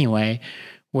adapt anyway,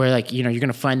 where like, you're going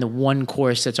to find the one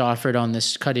course that's offered on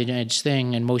this cutting edge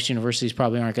thing, and most universities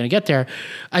probably aren't going to get there.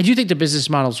 I do think the business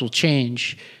models will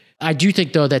change. I do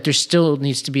think, though, that there still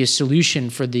needs to be a solution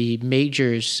for the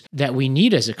majors that we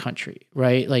need as a country,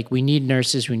 right? Like we need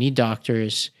nurses, we need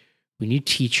doctors, we need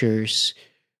teachers,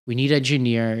 we need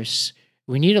engineers.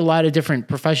 We need a lot of different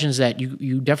professions that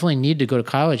you definitely need to go to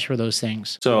college for those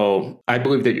things. So I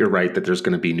believe that you're right that there's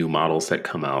going to be new models that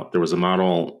come out. There was a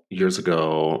model years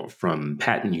ago from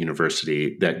Patton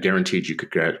University that guaranteed you could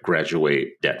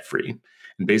graduate debt-free.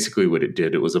 And basically what it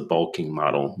did, it was a bulking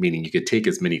model, meaning you could take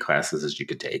as many classes as you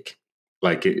could take.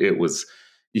 Like it was,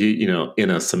 you know, in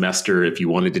a semester, if you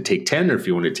wanted to take 10 or if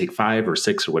you wanted to take 5 or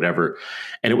 6 or whatever.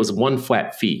 And it was one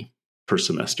flat fee per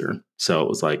semester. So it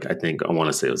was like, I want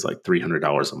to say it was like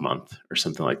 $300 a month or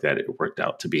something like that. It worked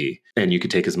out to be, and you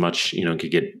could take as much, you know,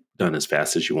 could get done as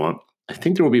fast as you want. I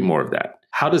think there will be more of that.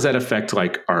 How does that affect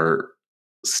like our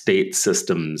state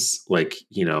systems, like,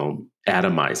 you know,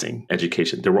 atomizing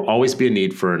education? There will always be a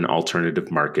need for an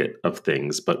alternative market of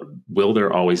things, but will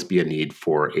there always be a need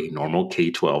for a normal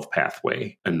K-12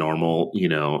 pathway, a normal, you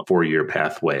know, 4-year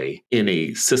pathway in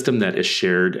a system that is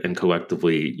shared and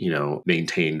collectively, you know,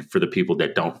 maintained for the people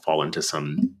that don't fall into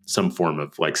some form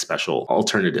of like special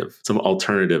alternative, some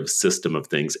alternative system of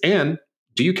things? And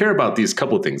do you care about these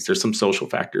couple of things? There's some social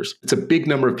factors. It's a big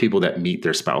number of people that meet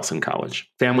their spouse in college.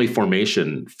 Family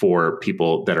formation for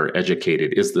people that are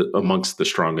educated is amongst the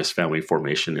strongest family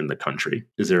formation in the country.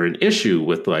 Is there an issue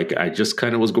with, like, I just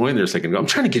kind of was going there a second ago. I'm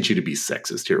trying to get you to be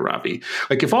sexist here, Ravi.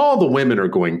 Like, if all the women are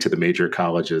going to the major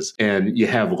colleges and you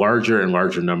have larger and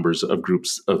larger numbers of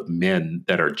groups of men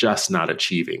that are just not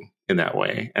achieving in that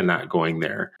way and not going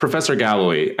there. Professor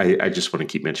Galloway, I just want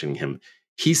to keep mentioning him.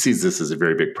 He sees this as a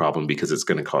very big problem because it's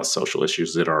going to cause social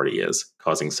issues. It already is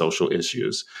causing social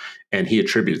issues. And he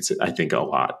attributes it, I think, a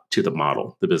lot to the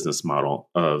model, the business model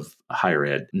of higher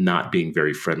ed not being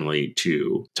very friendly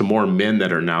to more men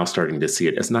that are now starting to see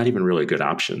it as not even really a good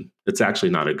option. It's actually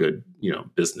not a good, you know,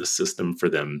 business system for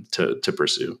them to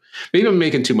pursue. Maybe I'm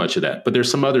making too much of that, but there's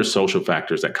some other social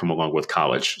factors that come along with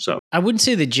college. So I wouldn't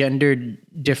say the gender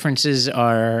differences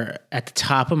are at the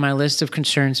top of my list of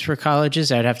concerns for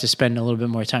colleges. I'd have to spend a little bit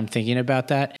more time thinking about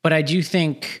that. But I do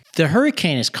think the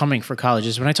hurricane is coming for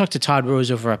colleges. When I talked to Todd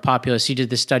Rose over at Populous, he did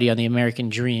this study on the American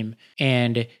dream,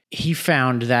 and he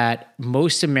found that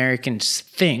most Americans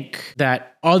think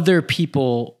that other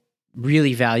people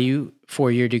really value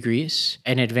 4-year degrees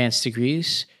and advanced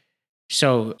degrees.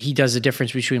 So he does the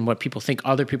difference between what people think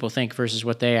other people think versus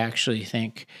what they actually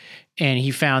think. And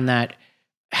he found that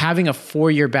having a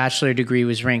 4-year bachelor degree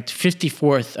was ranked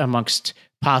 54th amongst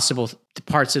possible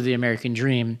parts of the American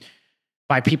dream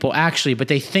by people actually, but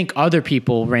they think other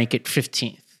people rank it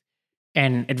 15th.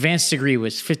 And advanced degree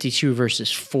was 52 versus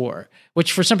 4,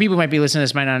 which for some people who might be listening to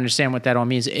this might not understand what that all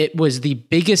means. It was the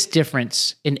biggest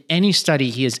difference in any study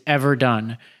he has ever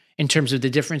done in terms of the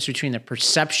difference between the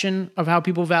perception of how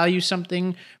people value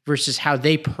something versus how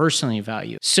they personally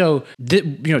value. So,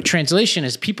 translation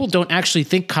is people don't actually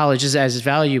think college is as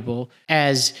valuable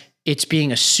as it's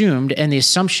being assumed, and the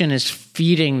assumption is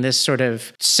feeding this sort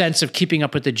of sense of keeping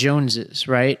up with the Joneses,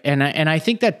 right? And I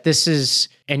think that this is,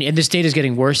 and this data is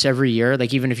getting worse every year.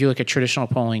 Like even if you look at traditional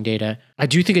polling data, I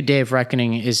do think a day of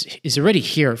reckoning is already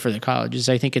here for the colleges.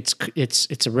 I think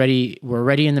it's already, we're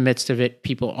already in the midst of it.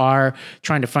 People are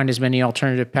trying to find as many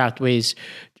alternative pathways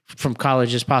from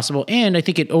college as possible, and I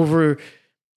think it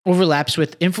overlaps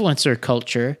with influencer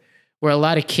culture, where a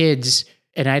lot of kids.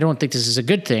 And I don't think this is a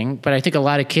good thing, but I think a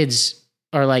lot of kids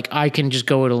are like, I can just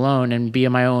go it alone and be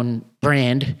my own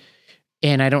brand.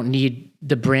 And I don't need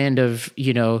the brand of,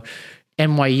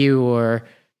 NYU or,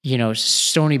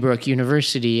 Stony Brook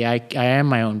University. I am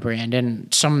my own brand.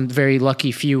 And some very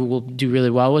lucky few will do really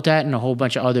well with that. And a whole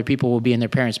bunch of other people will be in their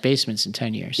parents' basements in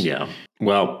 10 years. Yeah.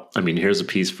 Well, I mean, here's a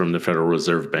piece from the Federal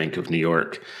Reserve Bank of New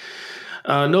York.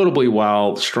 Notably,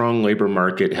 while strong labor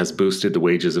market has boosted the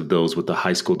wages of those with a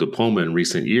high school diploma in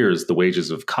recent years, the wages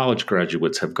of college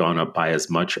graduates have gone up by as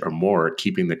much or more,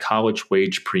 keeping the college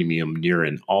wage premium near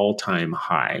an all-time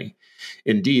high.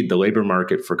 Indeed, the labor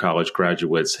market for college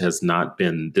graduates has not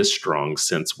been this strong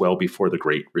since well before the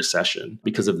Great Recession.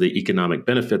 Because of the economic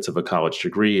benefits of a college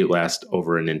degree last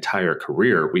over an entire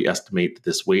career, we estimate that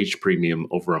this wage premium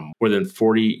over a more than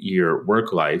 40-year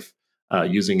work life,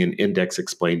 using an index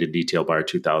explained in detail by our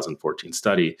 2014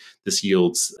 study, this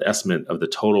yields an estimate of the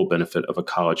total benefit of a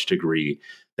college degree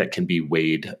that can be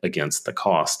weighed against the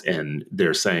cost. And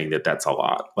they're saying that that's a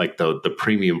lot, like the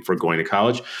premium for going to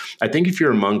college. I think if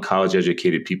you're among college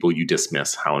educated people, you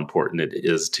dismiss how important it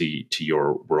is to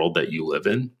your world that you live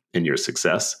in and your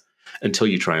success until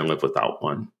you try and live without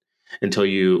one. Until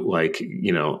you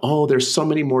there's so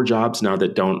many more jobs now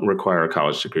that don't require a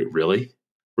college degree. Really?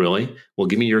 Really? Well,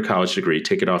 give me your college degree,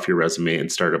 take it off your resume,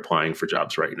 and start applying for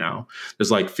jobs right now.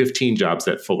 There's like 15 jobs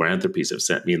that philanthropies have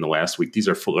sent me in the last week. These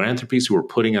are philanthropies who are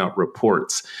putting out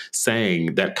reports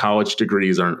saying that college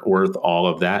degrees aren't worth all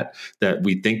of that, that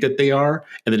we think that they are.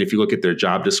 And then if you look at their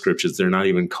job descriptions, they're not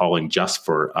even calling just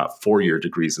for 4-year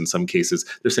degrees in some cases.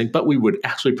 They're saying, but we would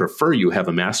actually prefer you have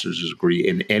a master's degree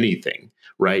in anything,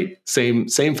 right? Same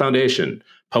foundation.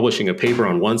 Publishing a paper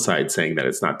on one side saying that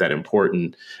it's not that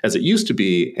important as it used to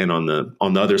be, and on the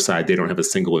other side, they don't have a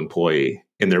single employee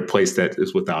in their place that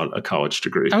is without a college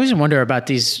degree. I always wonder about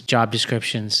these job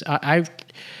descriptions.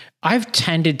 I've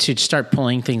tended to start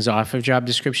pulling things off of job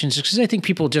descriptions because I think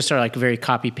people just are like very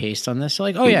copy paste on this.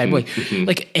 Like, oh yeah,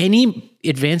 like any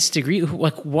advanced degree,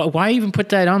 like why even put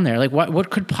that on there? Like, what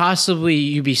could possibly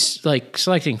you be like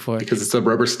selecting for? Because it's a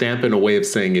rubber stamp and a way of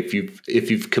saying if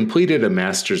you've completed a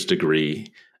master's degree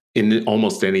in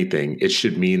almost anything, it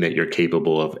should mean that you're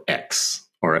capable of X,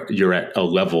 or you're at a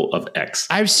level of X.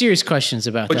 I have serious questions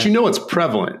about that. But you know it's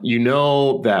prevalent. You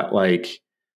know that like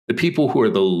the people who are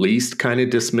the least kind of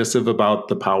dismissive about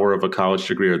the power of a college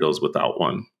degree are those without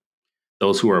one.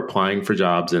 Those who are applying for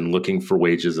jobs and looking for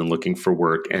wages and looking for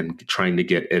work and trying to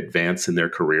get advance in their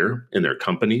career, in their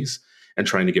companies, and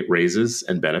trying to get raises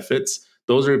and benefits.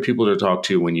 Those are the people to talk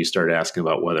to when you start asking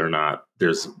about whether or not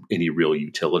there's any real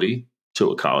utility to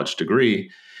a college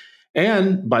degree.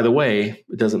 And by the way,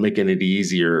 it doesn't make it any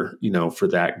easier, for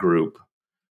that group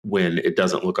when it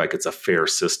doesn't look like it's a fair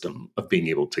system of being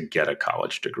able to get a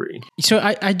college degree. So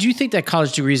I do think that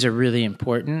college degrees are really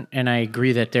important, and I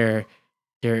agree that they're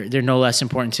no less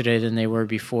important today than they were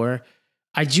before.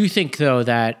 I do think though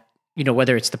that,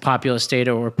 whether it's the populous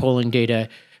data or polling data,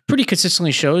 pretty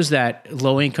consistently shows that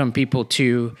low-income people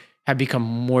too have become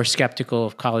more skeptical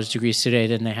of college degrees today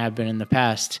than they have been in the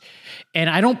past. And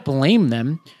I don't blame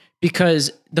them,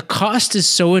 because the cost is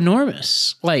so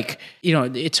enormous. Like,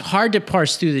 it's hard to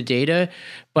parse through the data,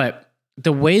 but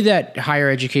the way that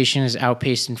higher education has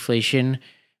outpaced inflation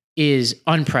is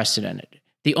unprecedented.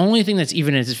 The only thing that's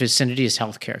even in its vicinity is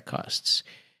healthcare costs.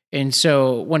 And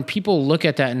so when people look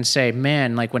at that and say,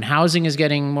 man, like when housing is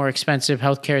getting more expensive,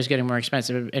 healthcare is getting more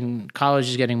expensive, and college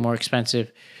is getting more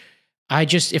expensive,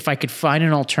 if I could find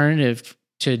an alternative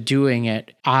to doing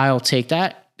it, I'll take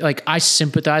that. Like, I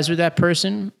sympathize with that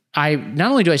person.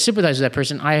 Not only do I sympathize with that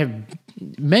person, I have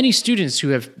many students who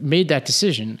have made that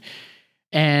decision,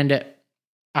 and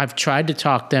I've tried to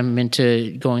talk them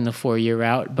into going the 4-year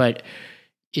route, but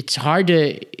it's hard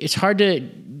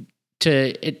to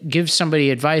give somebody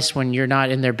advice when you're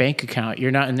not in their bank account,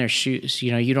 you're not in their shoes,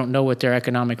 you don't know what their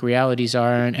economic realities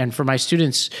are. And for my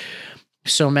students,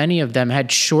 so many of them had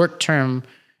short-term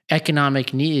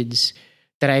economic needs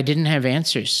that I didn't have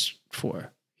answers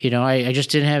for. I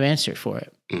just didn't have answer for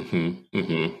it. Mm-hmm,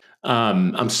 mm-hmm.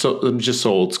 I'm just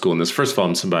so old school in this. First of all,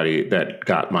 I'm somebody that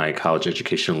got my college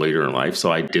education later in life.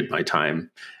 So I did my time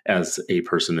as a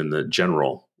person in the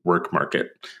general work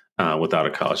market without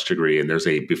a college degree. And there's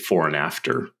a before and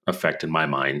after effect in my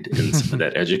mind in some of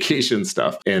that education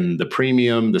stuff. And the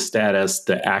premium, the status,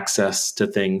 the access to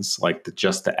things, like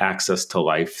just the access to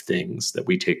life things that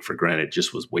we take for granted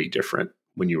just was way different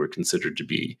when you were considered to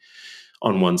be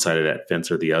on one side of that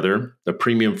fence or the other. The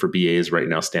premium for BAs right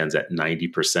now stands at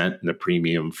 90%, and the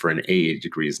premium for an AA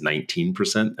degree is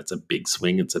 19%. That's a big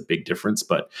swing. It's a big difference.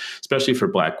 But especially for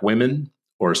Black women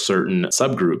or certain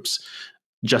subgroups,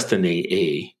 just an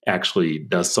AA actually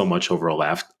does so much over a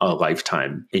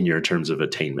lifetime in your terms of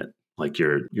attainment, like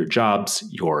your jobs,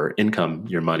 your income,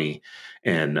 your money,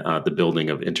 and the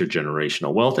building of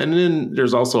intergenerational wealth. And then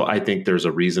there's also, I think there's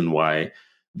a reason why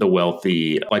the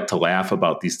wealthy like to laugh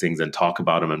about these things and talk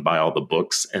about them and buy all the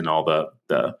books and all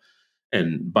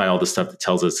and buy all the stuff that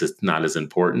tells us it's not as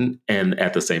important. And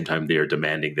at the same time, they are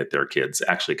demanding that their kids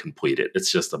actually complete it. It's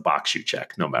just a box you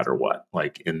check no matter what,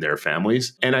 like in their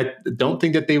families. And I don't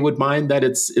think that they would mind that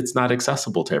it's not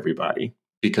accessible to everybody,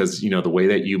 because, the way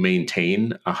that you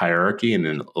maintain a hierarchy and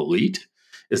an elite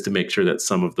is to make sure that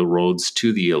some of the roads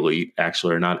to the elite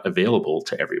actually are not available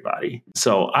to everybody.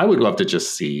 So I would love to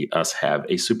just see us have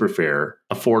a super fair,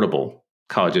 affordable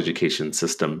college education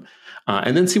system,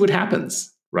 and then see what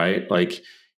happens, right? Like,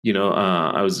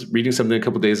 I was reading something a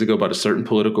couple of days ago about a certain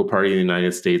political party in the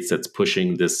United States that's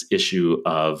pushing this issue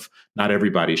of not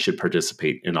everybody should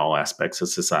participate in all aspects of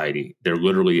society. They're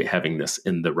literally having this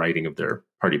in the writing of their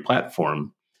party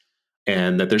platform,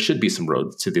 and that there should be some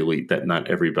roads to the elite that not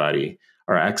everybody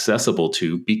are accessible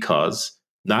to, because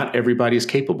not everybody is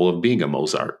capable of being a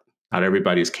Mozart. Not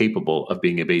everybody is capable of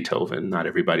being a Beethoven. Not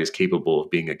everybody is capable of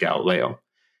being a Galileo.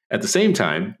 At the same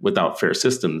time, without fair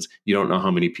systems, you don't know how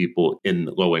many people in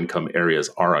low-income areas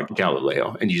are on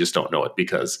Galileo, and you just don't know it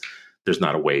because there's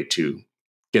not a way to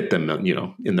get them,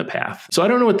 in the path. So I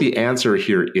don't know what the answer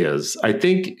here is. I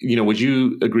think, would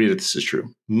you agree that this is true?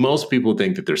 Most people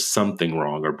think that there's something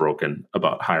wrong or broken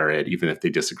about higher ed, even if they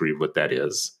disagree with what that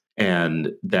is.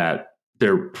 And that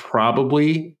they're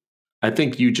probably, I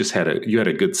think you had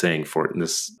a good saying for it in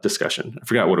this discussion. I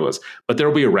forgot what it was, but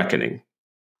there'll be a reckoning.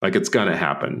 Like it's going to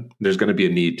happen. There's going to be a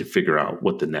need to figure out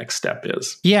what the next step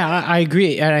is. Yeah, I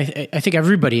agree. And I think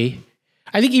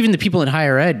even the people in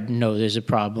higher ed know there's a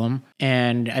problem.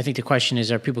 And I think the question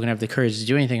is, are people going to have the courage to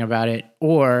do anything about it?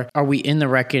 Or are we in the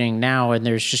reckoning now and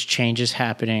there's just changes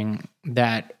happening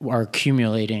that are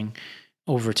accumulating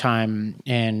over time?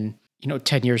 And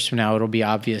 10 years from now, it'll be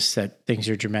obvious that things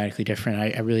are dramatically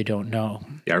different. I really don't know.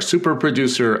 Yeah, our super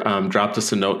producer dropped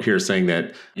us a note here saying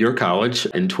that your college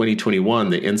in 2021,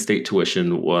 the in-state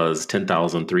tuition was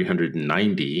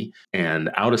 $10,390 and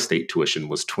out-of-state tuition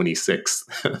was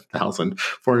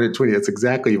 $26,420. That's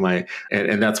exactly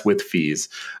and that's with fees.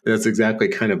 That's exactly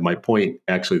kind of my point,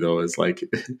 actually, though, is like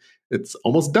it's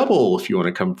almost double if you want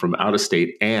to come from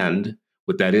out-of-state. And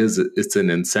what that is, it's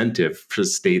an incentive for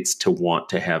states to want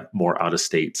to have more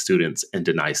out-of-state students and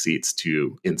deny seats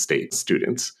to in-state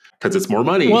students because it's more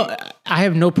money. Well, I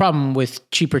have no problem with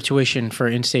cheaper tuition for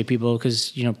in-state people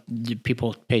because,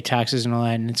 people pay taxes and all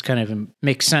that, and it's kind of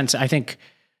makes sense. I think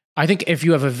if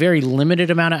you have a very limited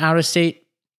amount of out-of-state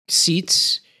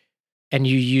seats and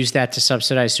you use that to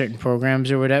subsidize certain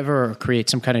programs or whatever, or create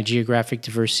some kind of geographic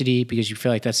diversity because you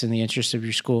feel like that's in the interest of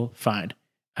your school, fine.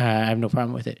 I have no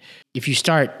problem with it. If you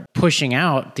start pushing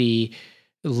out the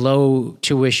low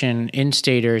tuition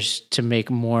in-staters to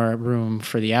make more room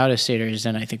for the out-of-staters,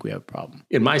 then I think we have a problem.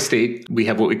 In my state, we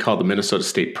have what we call the Minnesota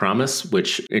State Promise,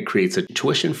 which it creates a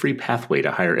tuition-free pathway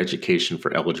to higher education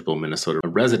for eligible Minnesota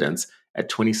residents at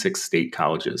 26 state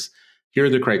colleges. Here are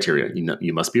the criteria.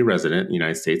 You must be a resident in the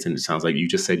United States, and it sounds like you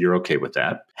just said you're okay with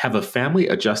that. Have a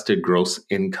family-adjusted gross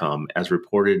income as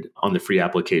reported on the free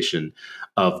application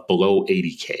of below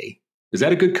 80K. Is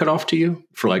that a good cutoff to you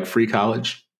for like free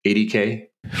college? 80K?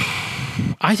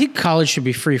 I think college should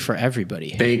be free for everybody.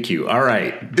 Thank you. All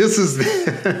right. This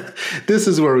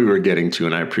is where we were getting to,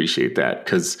 and I appreciate that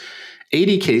because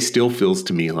 80K still feels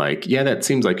to me like, yeah, that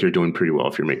seems like you're doing pretty well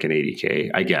if you're making 80K,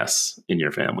 I guess, in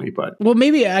your family. But well,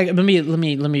 maybe let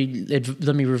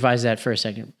me revise that for a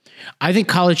second. I think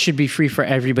college should be free for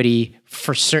everybody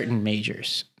for certain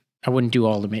majors. I wouldn't do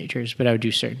all the majors, but I would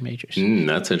do certain majors.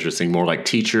 That's interesting. More like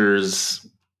teachers,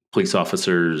 police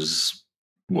officers,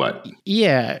 what?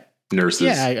 Yeah. Nurses.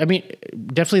 Yeah. I mean,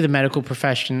 definitely the medical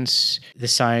professions, the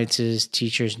sciences,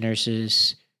 teachers,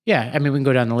 nurses. Yeah, I mean, we can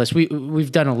go down the list.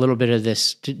 We've done a little bit of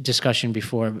this discussion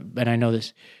before, and I know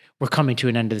we're coming to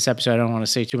an end of this episode. I don't want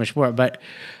to say too much more, but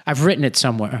I've written it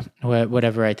somewhere,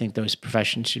 whatever I think those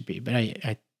professions should be. But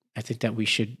I think that we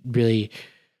should really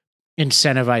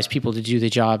incentivize people to do the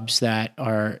jobs that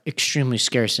are extremely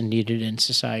scarce and needed in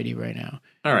society right now.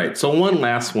 All right. So one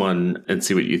last one and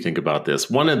see what you think about this.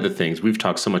 One of the things we've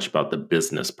talked so much about the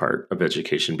business part of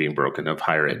education being broken, of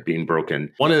higher ed being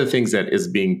broken. One of the things that is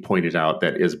being pointed out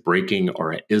that is breaking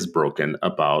or is broken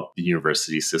about the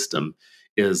university system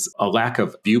is a lack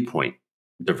of viewpoint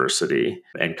diversity,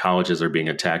 and colleges are being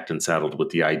attacked and saddled with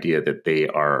the idea that they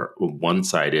are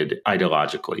one-sided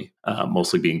ideologically,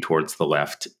 mostly being towards the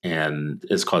left, and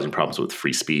is causing problems with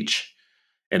free speech.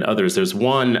 And others, there's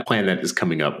one plan that is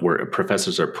coming up where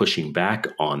professors are pushing back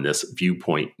on this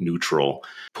viewpoint neutral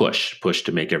push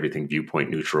to make everything viewpoint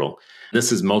neutral.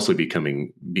 This is mostly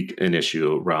becoming an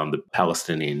issue around the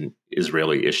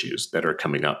Palestinian-Israeli issues that are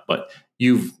coming up. But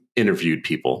you've interviewed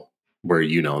people where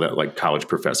that like college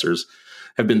professors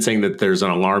have been saying that there's an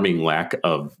alarming lack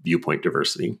of viewpoint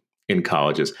diversity in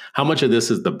colleges. How much of this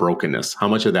is the brokenness? How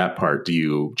much of that part do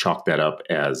you chalk that up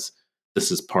as this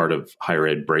is part of higher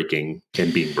ed breaking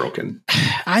and being broken?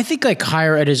 I think like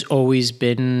higher ed has always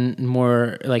been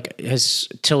more like has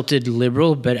tilted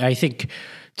liberal, but I think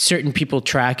certain people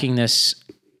tracking this,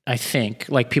 I think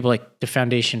like people like the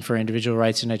Foundation for Individual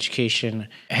Rights in Education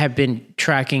have been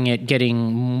tracking it getting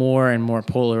more and more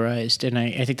polarized. And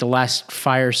I think the last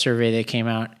FIRE survey that came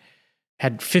out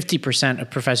had 50%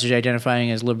 of professors identifying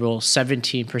as liberal,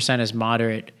 17% as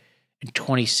moderate, and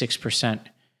 26%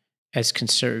 as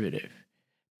conservative.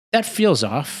 That feels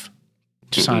off,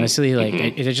 just honestly. Like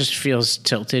it just feels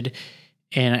tilted.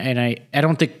 And I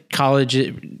don't think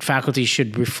college faculty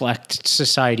should reflect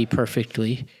society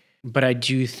perfectly, but I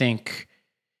do think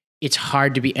it's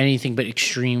hard to be anything but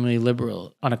extremely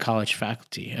liberal on a college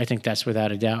faculty. I think that's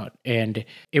without a doubt. And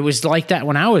it was like that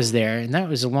when I was there, and that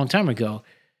was a long time ago.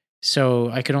 So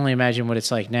I could only imagine what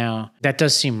it's like now. That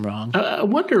does seem wrong. I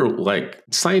wonder, like,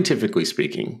 scientifically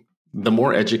speaking, the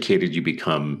more educated you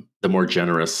become, the more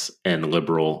generous and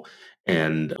liberal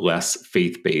and less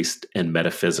faith-based and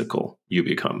metaphysical you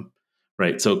become,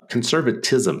 right? So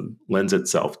conservatism lends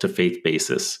itself to faith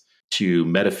basis, to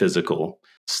metaphysical,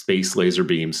 space laser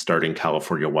beams starting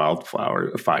California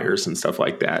wildfire fires and stuff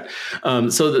like that.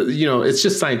 It's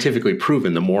just scientifically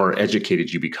proven the more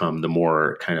educated you become, the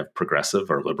more kind of progressive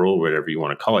or liberal, whatever you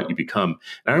want to call it, you become.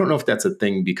 And I don't know if that's a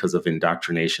thing because of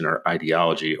indoctrination or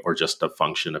ideology or just a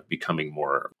function of becoming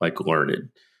more like learned,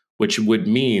 which would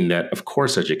mean that, of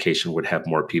course, education would have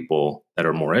more people that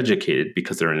are more educated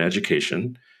because they're in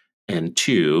education. And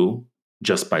two,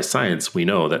 just by science, we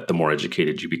know that the more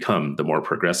educated you become, the more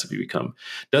progressive you become.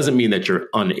 Doesn't mean that you're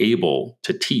unable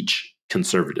to teach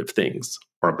conservative things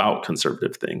or about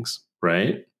conservative things,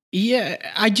 right? Yeah,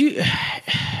 I do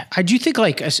think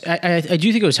I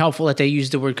do think it was helpful that they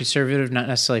used the word conservative, not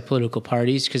necessarily political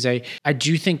parties, because I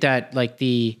do think that like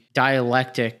the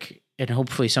dialectic and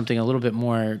hopefully something a little bit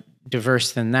more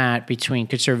diverse than that between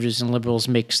conservatives and liberals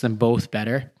makes them both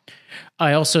better.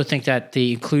 I also think that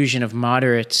the inclusion of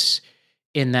moderates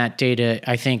in that data,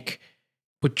 I think,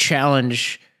 would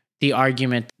challenge the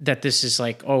argument that this is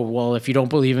like, oh, well, if you don't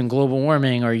believe in global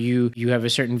warming or you have a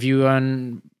certain view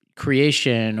on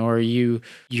creation or your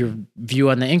view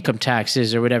on the income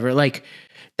taxes or whatever, like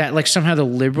that, like somehow the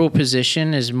liberal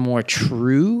position is more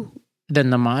true than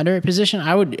the moderate position.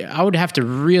 I would have to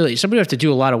somebody would have to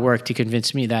do a lot of work to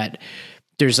convince me that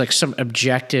there's like some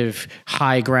objective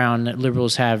high ground that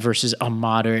liberals have versus a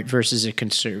moderate versus a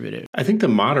conservative. I think the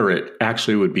moderate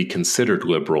actually would be considered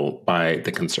liberal by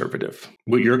the conservative.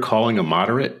 What you're calling a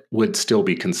moderate would still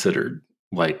be considered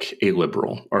like a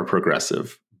liberal or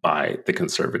progressive by the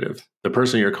conservative. The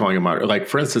person you're calling a moderate, like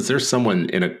for instance, there's someone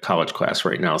in a college class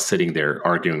right now sitting there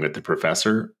arguing with the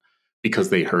professor because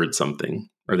they heard something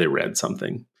or they read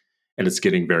something. And it's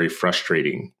getting very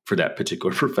frustrating for that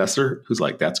particular professor who's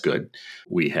like, that's good.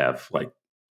 We have like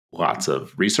lots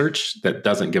of research that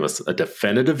doesn't give us a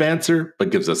definitive answer, but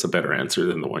gives us a better answer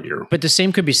than the one you're. But the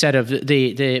same could be said of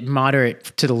the moderate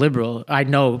to the liberal. I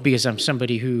know because I'm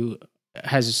somebody who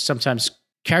has sometimes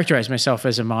characterized myself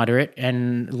as a moderate,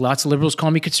 and lots of liberals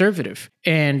call me conservative.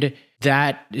 And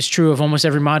that is true of almost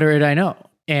every moderate I know.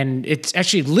 And it's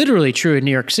actually literally true in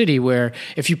New York City, where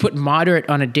if you put moderate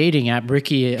on a dating app,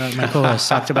 Ricky, my co-host,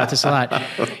 talked about this a lot,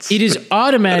 it is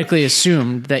automatically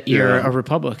assumed that you're a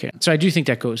Republican. So I do think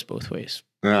that goes both ways.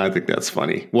 I think that's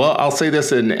funny. Well, I'll say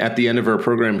this at the end of our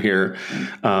program here,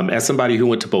 as somebody who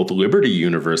went to both Liberty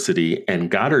University and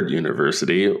Goddard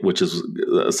University, which is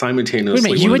simultaneously. Wait a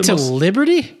minute, you went to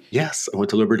Liberty? Yes, I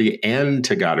went to Liberty and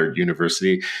to Goddard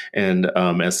University. And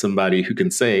as somebody who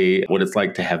can say what it's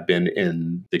like to have been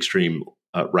in the extreme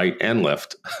right and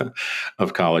left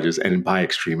of colleges. And by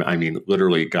extreme, I mean,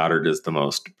 literally Goddard is the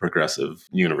most progressive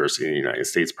university in the United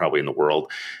States, probably in the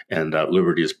world. And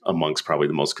Liberty is amongst probably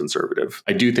the most conservative.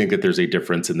 I do think that there's a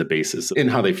difference in the basis in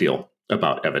how they feel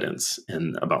about evidence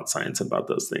and about science and about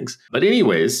those things. But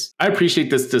anyways, I appreciate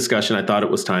this discussion. I thought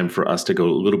it was time for us to go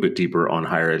a little bit deeper on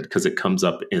higher ed because it comes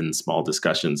up in small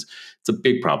discussions. It's a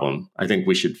big problem. I think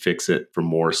we should fix it for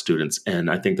more students.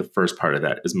 And I think the first part of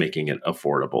that is making it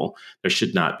affordable. There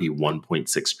should not be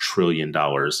 $1.6 trillion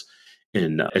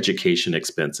in education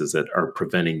expenses that are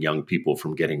preventing young people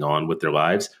from getting on with their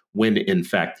lives, when in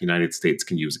fact, the United States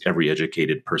can use every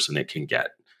educated person it can get.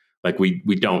 Like we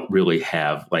don't really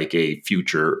have like a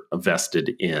future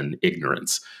vested in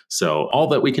ignorance. So all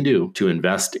that we can do to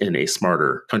invest in a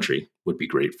smarter country would be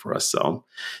great for us. So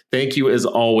thank you as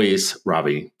always,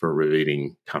 Ravi, for a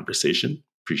riveting conversation.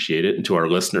 Appreciate it. And to our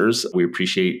listeners, we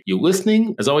appreciate you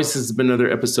listening. As always, this has been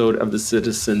another episode of the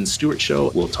Citizen Stewart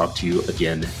Show. We'll talk to you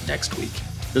again next week.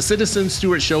 The Citizen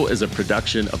Stewart Show is a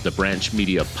production of the Branch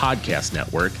Media Podcast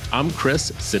Network. I'm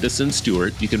Chris, Citizen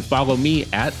Stewart. You can follow me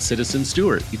at Citizen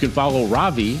Stewart. You can follow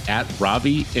Ravi at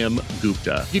Ravi M.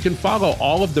 Gupta. You can follow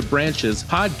all of the Branch's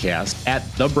podcasts at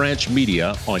The Branch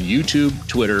Media on YouTube,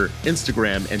 Twitter,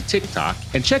 Instagram, and TikTok.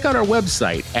 And check out our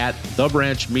website at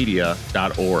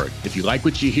thebranchmedia.org. If you like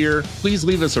what you hear, please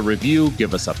leave us a review,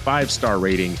 give us a 5-star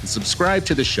rating, and subscribe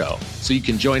to the show so you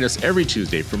can join us every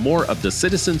Tuesday for more of the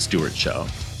Citizen Stewart Show.